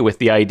play with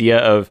the idea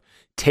of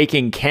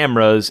taking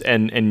cameras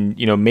and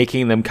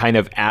making them kind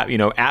of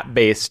app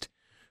based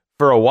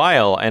for a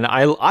while, and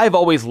I've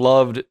always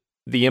loved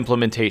the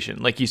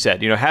implementation, like you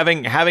said,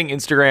 having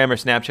Instagram or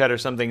Snapchat or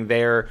something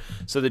there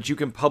so that you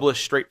can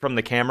publish straight from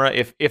the camera.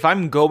 If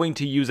I'm going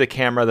to use a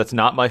camera that's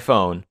not my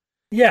phone,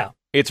 yeah,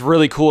 it's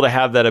really cool to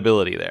have that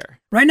ability there.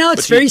 Right now,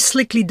 it's very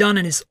slickly done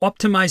and it's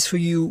optimized for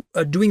you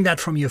doing that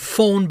from your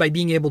phone by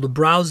being able to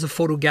browse the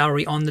photo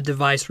gallery on the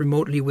device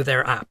remotely with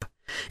their app,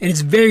 and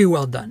it's very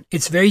well done.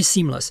 It's very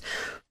seamless.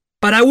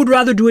 But I would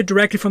rather do it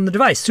directly from the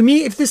device. To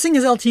me, if this thing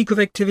has LTE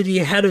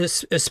connectivity, had a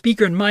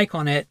speaker and mic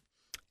on it,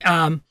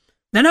 then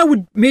I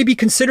would maybe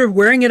consider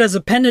wearing it as a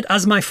pendant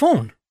as my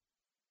phone.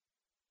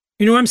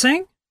 You know what I'm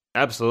saying?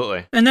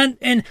 Absolutely.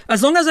 And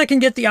as long as I can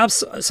get the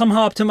apps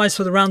somehow optimized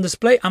for the round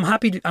display, I'm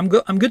happy. I'm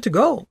good to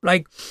go.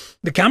 Like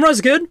the camera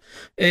is good.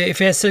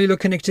 If it has cellular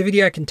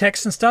connectivity, I can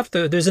text and stuff.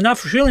 There's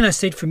enough really nice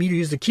state for me to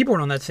use the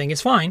keyboard on that thing. It's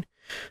fine.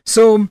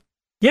 So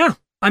yeah,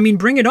 I mean,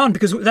 bring it on,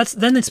 because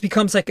then it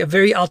becomes like a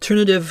very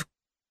alternative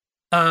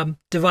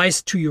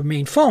device to your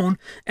main phone,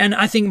 and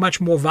I think much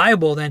more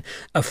viable than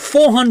a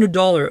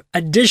 $400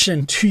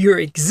 addition to your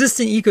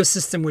existing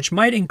ecosystem, which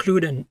might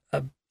include an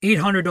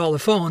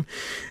 $800 phone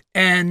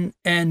and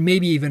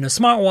maybe even a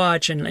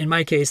smartwatch. And in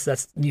my case,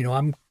 that's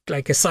I'm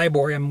like a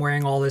cyborg. I'm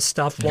wearing all this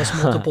stuff plus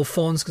multiple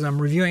phones because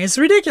I'm reviewing. It's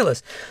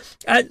ridiculous.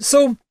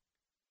 So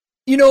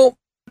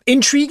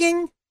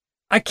intriguing.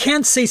 I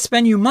can't say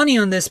spend your money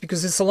on this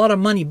because it's a lot of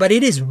money, but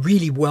it is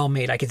really well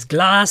made. Like it's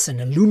glass and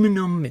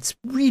aluminum. It's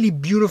really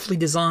beautifully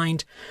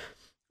designed.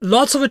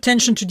 Lots of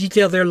attention to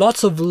detail there.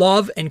 Lots of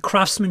love and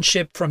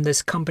craftsmanship from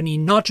this company,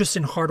 not just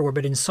in hardware,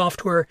 but in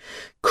software.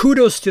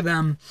 Kudos to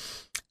them.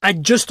 I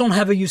just don't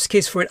have a use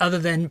case for it other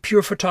than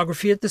pure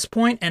photography at this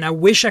point. And I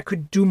wish I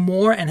could do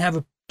more and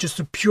have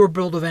just a pure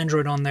build of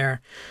Android on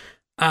there.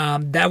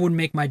 That would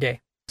make my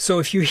day. So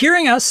if you're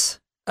hearing us,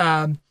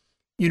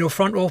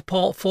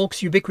 FrontRow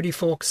folks, Ubiquity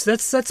folks,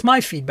 that's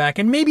my feedback.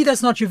 And maybe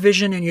that's not your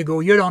vision and you go,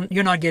 you're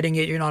not getting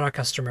it, you're not our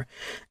customer.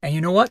 And you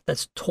know what?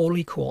 That's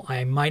totally cool.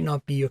 I might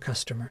not be your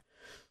customer.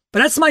 But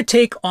that's my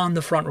take on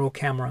the FrontRow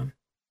camera.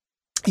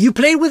 You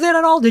played with it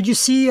at all? Did you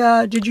see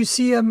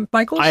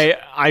Michael's?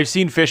 I've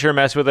seen Fisher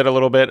mess with it a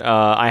little bit.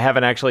 I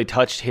haven't actually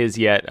touched his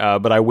yet,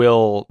 but I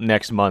will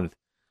next month.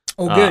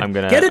 Oh, good.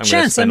 Get a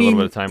chance. Spend a little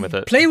bit of time with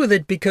it. Play with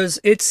it because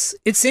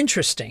it's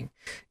interesting.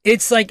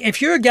 It's like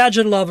if you're a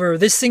gadget lover,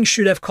 this thing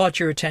should have caught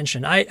your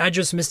attention. I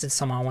just missed it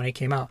somehow when it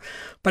came out.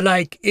 But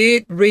like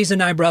it raised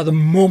an eyebrow the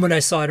moment I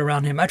saw it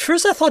around him. At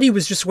first I thought he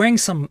was just wearing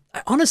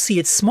honestly,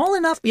 it's small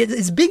enough.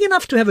 It's big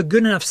enough to have a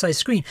good enough size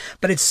screen,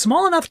 but it's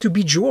small enough to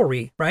be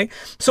jewelry, right?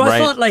 So I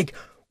thought like,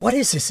 what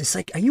is this? It's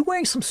like, are you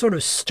wearing some sort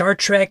of Star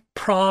Trek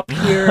prop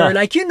here?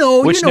 Like,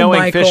 which knowing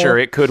Michael, Fisher,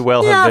 it could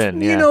well have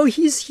been. Yeah.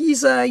 He's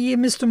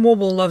Mr.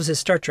 Mobile loves his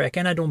Star Trek,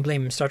 and I don't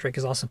blame him. Star Trek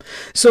is awesome.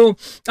 So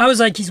I was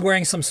like, he's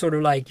wearing some sort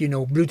of like,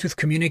 Bluetooth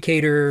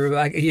communicator,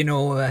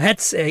 a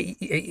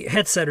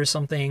headset or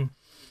something.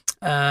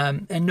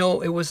 And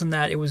no, it wasn't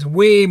that. It was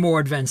way more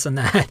advanced than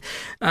that.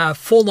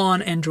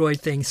 Full-on Android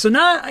thing. So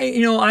now,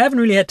 I haven't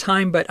really had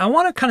time, but I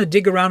want to kind of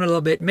dig around a little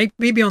bit.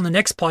 Maybe on the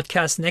next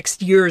podcast,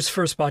 next year's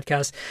first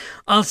podcast,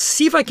 I'll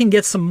see if I can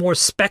get some more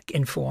spec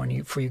info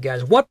for you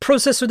guys. What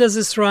processor does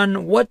this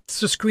run? What's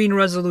the screen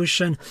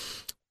resolution?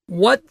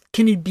 What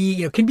can it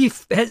be?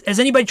 Has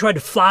anybody tried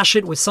to flash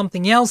it with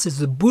something else? Is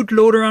the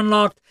bootloader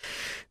unlocked?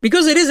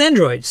 Because it is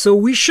Android, so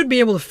we should be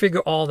able to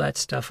figure all that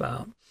stuff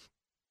out.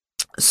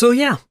 So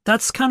yeah,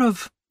 that's kind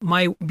of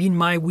been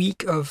my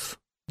week of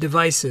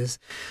devices.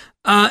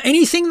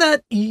 Anything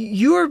that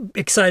you're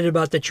excited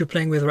about that you're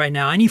playing with right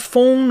now? Any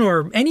phone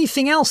or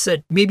anything else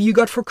that maybe you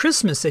got for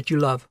Christmas that you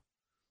love?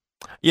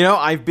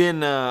 I've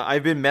been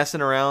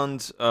messing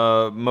around.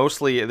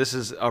 Mostly, this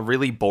is a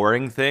really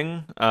boring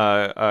thing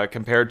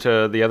compared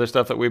to the other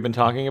stuff that we've been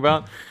talking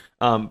about.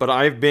 But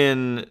I've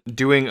been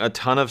doing a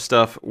ton of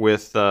stuff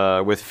with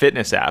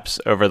fitness apps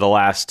over the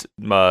last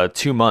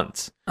 2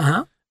 months.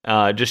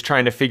 Just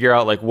trying to figure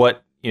out like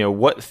what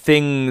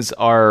things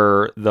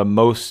are the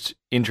most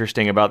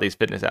interesting about these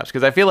fitness apps,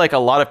 because I feel like a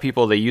lot of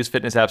people, they use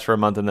fitness apps for a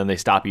month and then they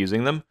stop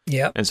using them.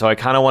 Yeah. And so I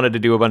kind of wanted to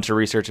do a bunch of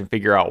research and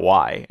figure out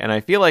why. And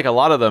I feel like a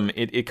lot of them,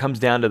 it comes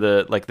down to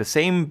the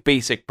same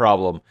basic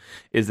problem,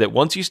 is that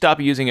once you stop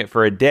using it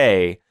for a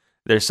day,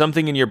 there's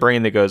something in your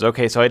brain that goes,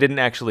 okay, so I didn't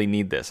actually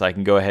need this. I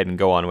can go ahead and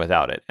go on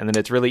without it. And then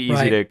it's really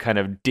easy to kind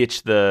of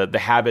ditch the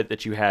habit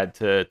that you had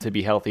to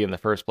be healthy in the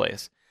first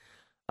place.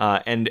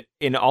 And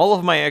in all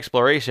of my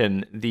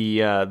exploration,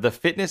 the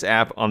fitness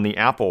app on the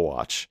Apple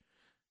Watch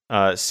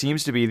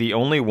seems to be the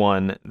only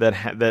one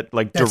that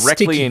like That's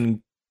directly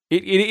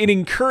it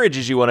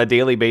encourages you on a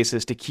daily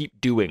basis to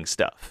keep doing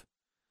stuff.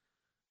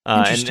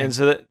 And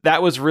so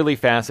that was really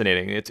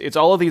fascinating. It's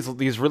all of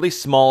these really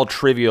small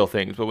trivial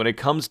things, but when it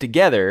comes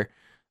together,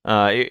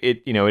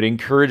 it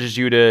encourages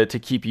you to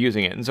keep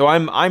using it. And so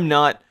I'm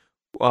not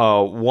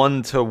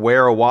one to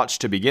wear a watch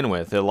to begin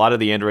with. A lot of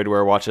the Android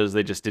Wear watches,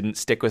 they just didn't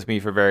stick with me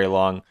for very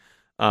long.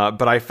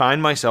 But I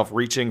find myself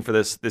reaching for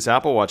this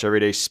Apple Watch every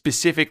day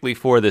specifically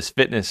for this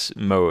fitness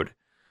mode,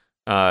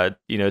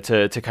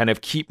 to kind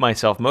of keep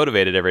myself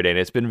motivated every day. And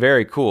it's been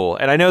very cool.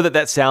 And I know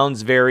that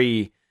sounds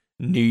very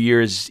New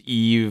Year's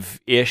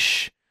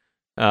Eve-ish.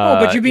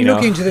 But you've been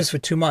looking into this for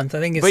 2 months. I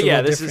think it's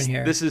little different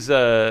here. This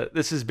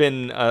has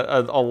been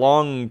a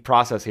long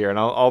process here, and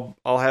I'll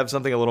have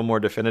something a little more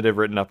definitive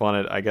written up on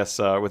it, I guess,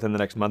 within the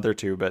next month or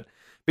two. But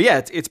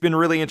yeah, it's been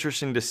really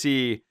interesting to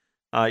see.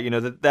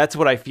 That's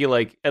what I feel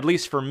like, at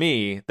least for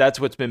me, that's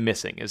what's been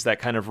missing, is that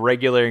kind of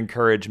regular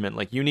encouragement.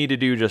 Like, you need to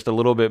do just a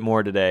little bit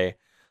more today,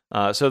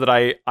 so that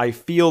I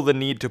feel the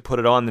need to put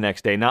it on the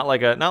next day. Not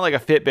like a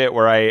Fitbit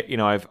where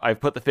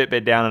I've put the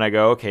Fitbit down and I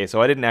go, okay,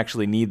 so I didn't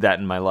actually need that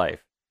in my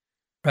life.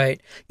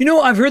 Right.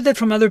 I've heard that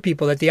from other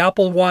people, that the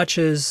Apple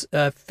Watch's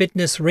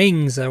fitness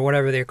rings, or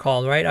whatever they're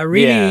called, right, are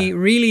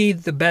really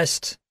the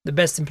best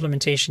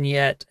implementation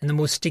yet, and the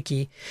most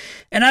sticky.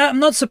 And I'm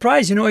not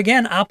surprised.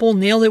 Again, Apple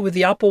nailed it with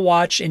the Apple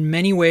Watch in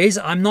many ways.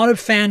 I'm not a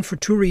fan for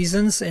 2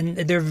 reasons, and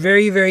they're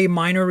very, very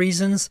minor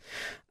reasons.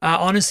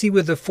 Honestly,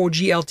 with the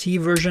 4G LTE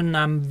version,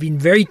 I'm being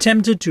very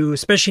tempted to,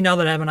 especially now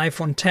that I have an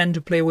iPhone 10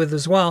 to play with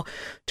as well,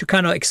 to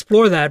kind of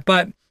explore that.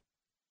 But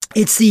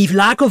it's the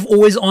lack of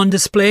always on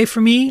display for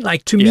me.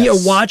 Like, to me, a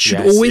watch should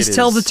always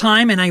tell the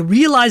time. And I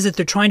realize that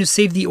they're trying to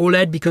save the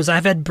OLED, because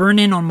I've had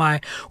burn-in on my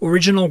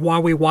original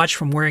Huawei watch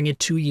from wearing it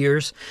 2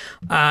 years.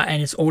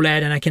 And it's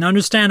OLED. And I can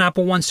understand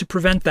Apple wants to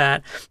prevent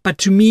that. But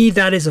to me,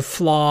 that is a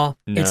flaw.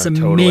 It's a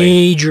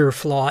major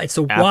flaw. It's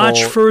a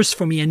watch first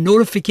for me, a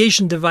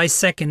notification device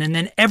second, and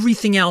then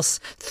everything else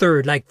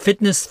third, like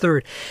fitness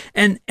third.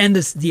 And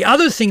the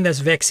other thing that's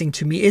vexing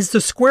to me is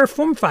the square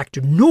form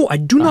factor. No, I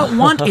do not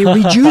want a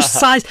reduced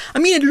size. I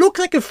mean, it looked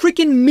like a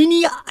freaking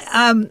mini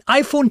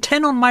iPhone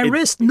 10 on my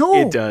wrist. No.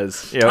 It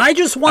does. Yep. I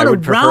just want a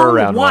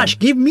round watch.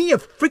 Give me a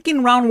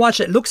freaking round watch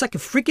that looks like a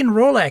freaking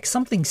Rolex,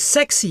 something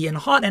sexy and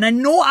hot. And I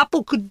know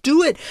Apple could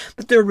do it,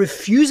 but they're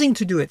refusing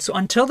to do it. So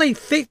until they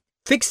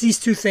fix these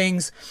 2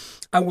 things,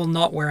 I will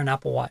not wear an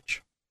Apple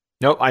Watch.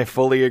 Nope, I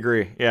fully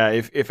agree. Yeah,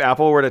 if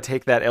Apple were to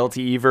take that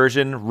LTE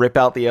version, rip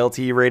out the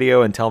LTE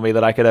radio, and tell me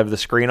that I could have the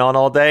screen on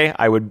all day,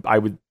 I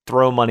would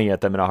throw money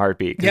at them in a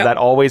heartbeat, because that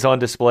always on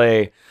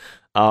display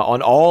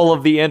on all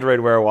of the Android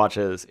Wear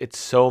watches, it's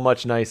so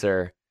much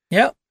nicer.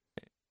 Yep.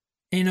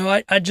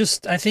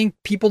 I think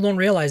people don't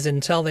realize it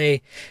until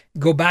they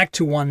go back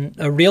to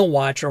a real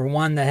watch, or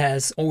one that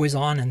has always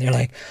on, and they're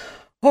like,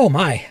 oh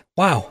my,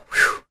 wow.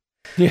 Whew.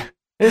 Yeah.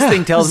 This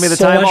thing tells me the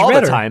time all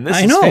the time. This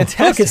is fantastic.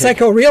 Look, it's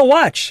like a real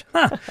watch.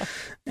 Huh.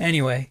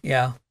 Anyway,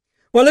 yeah.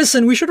 Well,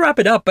 listen, we should wrap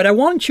it up, but I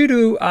want you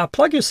to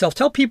plug yourself.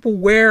 Tell people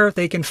where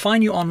they can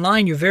find you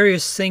online, your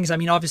various things. I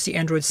mean, obviously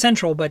Android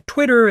Central, but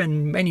Twitter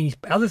and any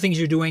other things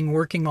you're doing,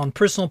 working on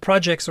personal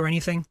projects or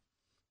anything.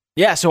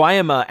 Yeah, so I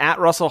am at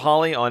Russell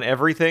Holly on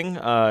everything.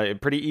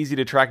 Pretty easy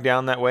to track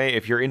down that way.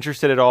 If you're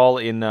interested at all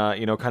in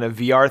kind of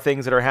VR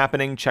things that are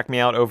happening, check me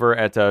out over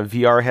at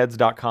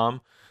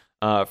vrheads.com.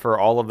 For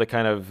all of the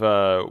kind of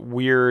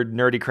weird,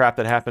 nerdy crap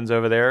that happens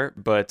over there.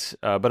 But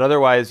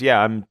otherwise,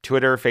 yeah, I'm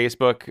Twitter,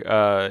 Facebook,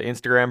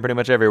 Instagram, pretty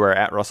much everywhere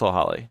at Russell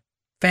Holly.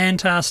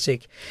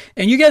 Fantastic.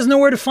 And you guys know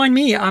where to find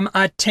me. I'm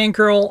at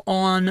Tankgirl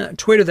on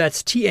Twitter.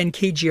 That's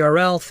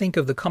TNKGRL. Think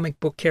of the comic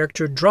book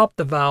character. Drop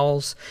the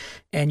vowels,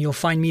 and you'll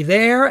find me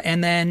there.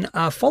 And then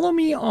follow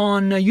me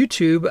on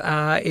YouTube.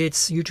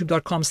 It's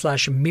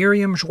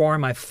youtube.com/Miriam Jouar,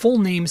 my full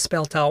name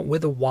spelled out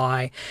with a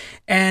Y.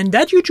 And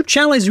that YouTube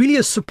channel is really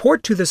a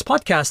support to this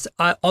podcast.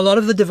 A lot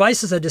of the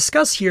devices I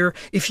discuss here,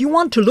 if you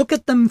want to look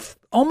at them,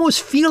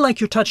 almost feel like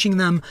you're touching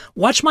them,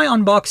 watch my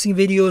unboxing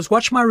videos,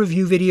 watch my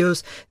review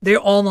videos. They're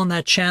all on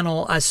that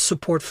channel as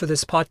support for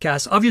this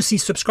podcast. Obviously,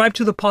 subscribe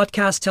to the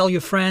podcast, tell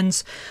your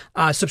friends,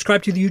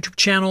 subscribe to the YouTube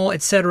channel,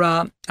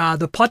 etc.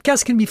 The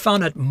podcast can be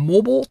found at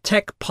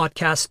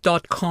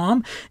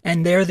mobiletechpodcast.com,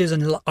 and there's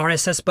an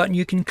RSS button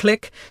you can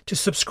click to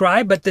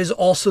subscribe. But there's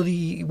also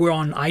we're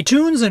on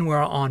iTunes and we're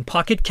on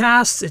Pocket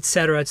Casts,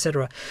 etc.,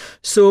 etc.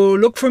 So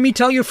look for me,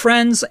 tell your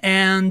friends,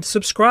 and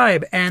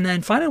subscribe. And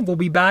then finally, we'll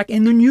be back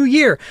in the new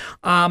year.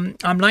 I'm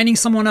lining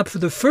someone up for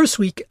the first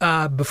week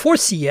before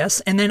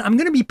CES, and then I'm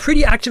going to be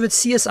pretty active at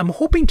CES. I'm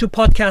hoping to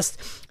podcast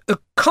a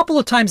couple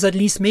of times, at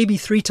least maybe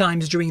 3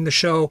 times during the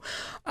show.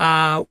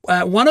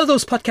 One of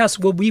those podcasts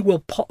will be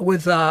with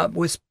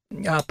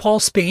Paul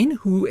Spain,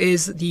 who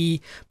is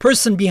the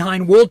person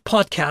behind World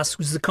Podcast,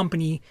 who's the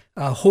company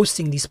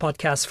hosting these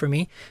podcasts for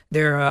me.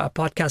 They're a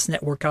podcast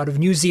network out of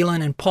New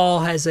Zealand, and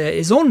Paul has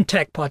his own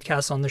tech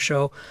podcast on the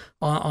show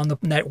on the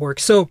network.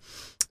 So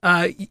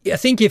I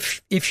think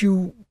if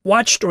you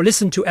watched or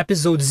listened to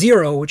episode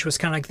 0, which was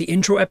kind of like the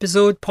intro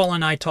episode, Paul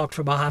and I talked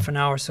for about half an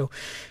hour. So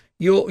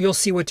you'll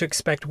see what to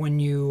expect when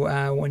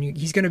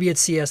he's going to be at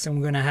CES, and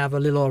we're going to have a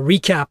little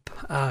recap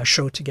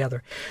show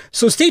together.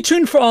 So stay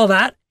tuned for all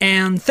that.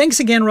 And thanks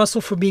again,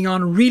 Russell, for being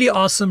on. Really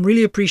awesome.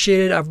 Really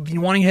appreciate it. I've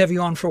been wanting to have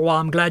you on for a while.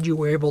 I'm glad you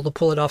were able to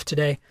pull it off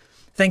today.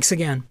 Thanks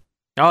again.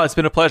 Oh, it's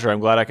been a pleasure. I'm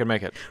glad I could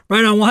make it.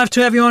 Right on. We'll have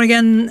to have you on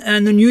again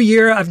in the new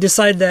year. I've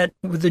decided that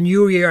with the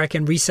new year, I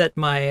can reset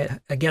my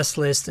guest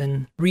list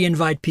and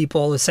re-invite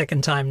people a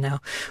second time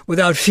now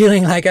without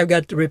feeling like I've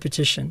got the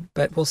repetition.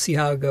 But we'll see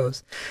how it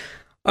goes.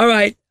 All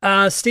right.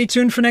 Stay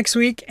tuned for next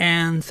week.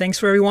 And thanks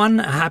for everyone.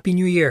 A happy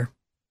new year.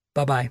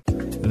 Bye-bye.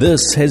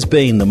 This has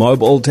been the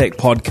Mobile Tech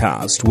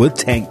Podcast with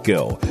Tank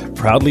Girl,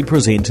 proudly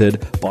presented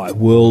by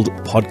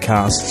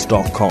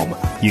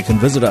worldpodcasts.com. You can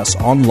visit us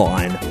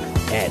online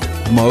at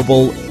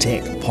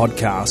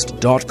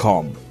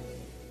mobiletechpodcast.com.